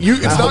 Hey,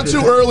 it's I hope not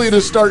too early to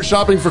start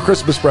shopping for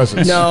Christmas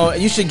presents. No,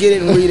 you should get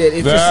it and read it.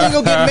 If you're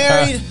single, get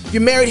married. If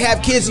you're married,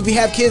 have kids. If you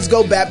have kids,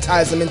 go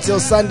baptize them. Until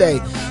Sunday,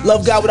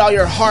 love God with all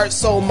your heart,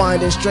 soul,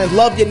 mind, and strength.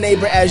 Love your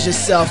neighbor as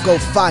yourself. Go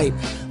fight,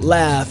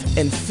 laugh,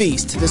 and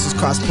feast. This is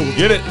Cross Pool.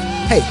 Get it.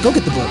 Hey, go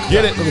get the book.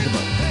 Get it. Go get the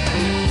book.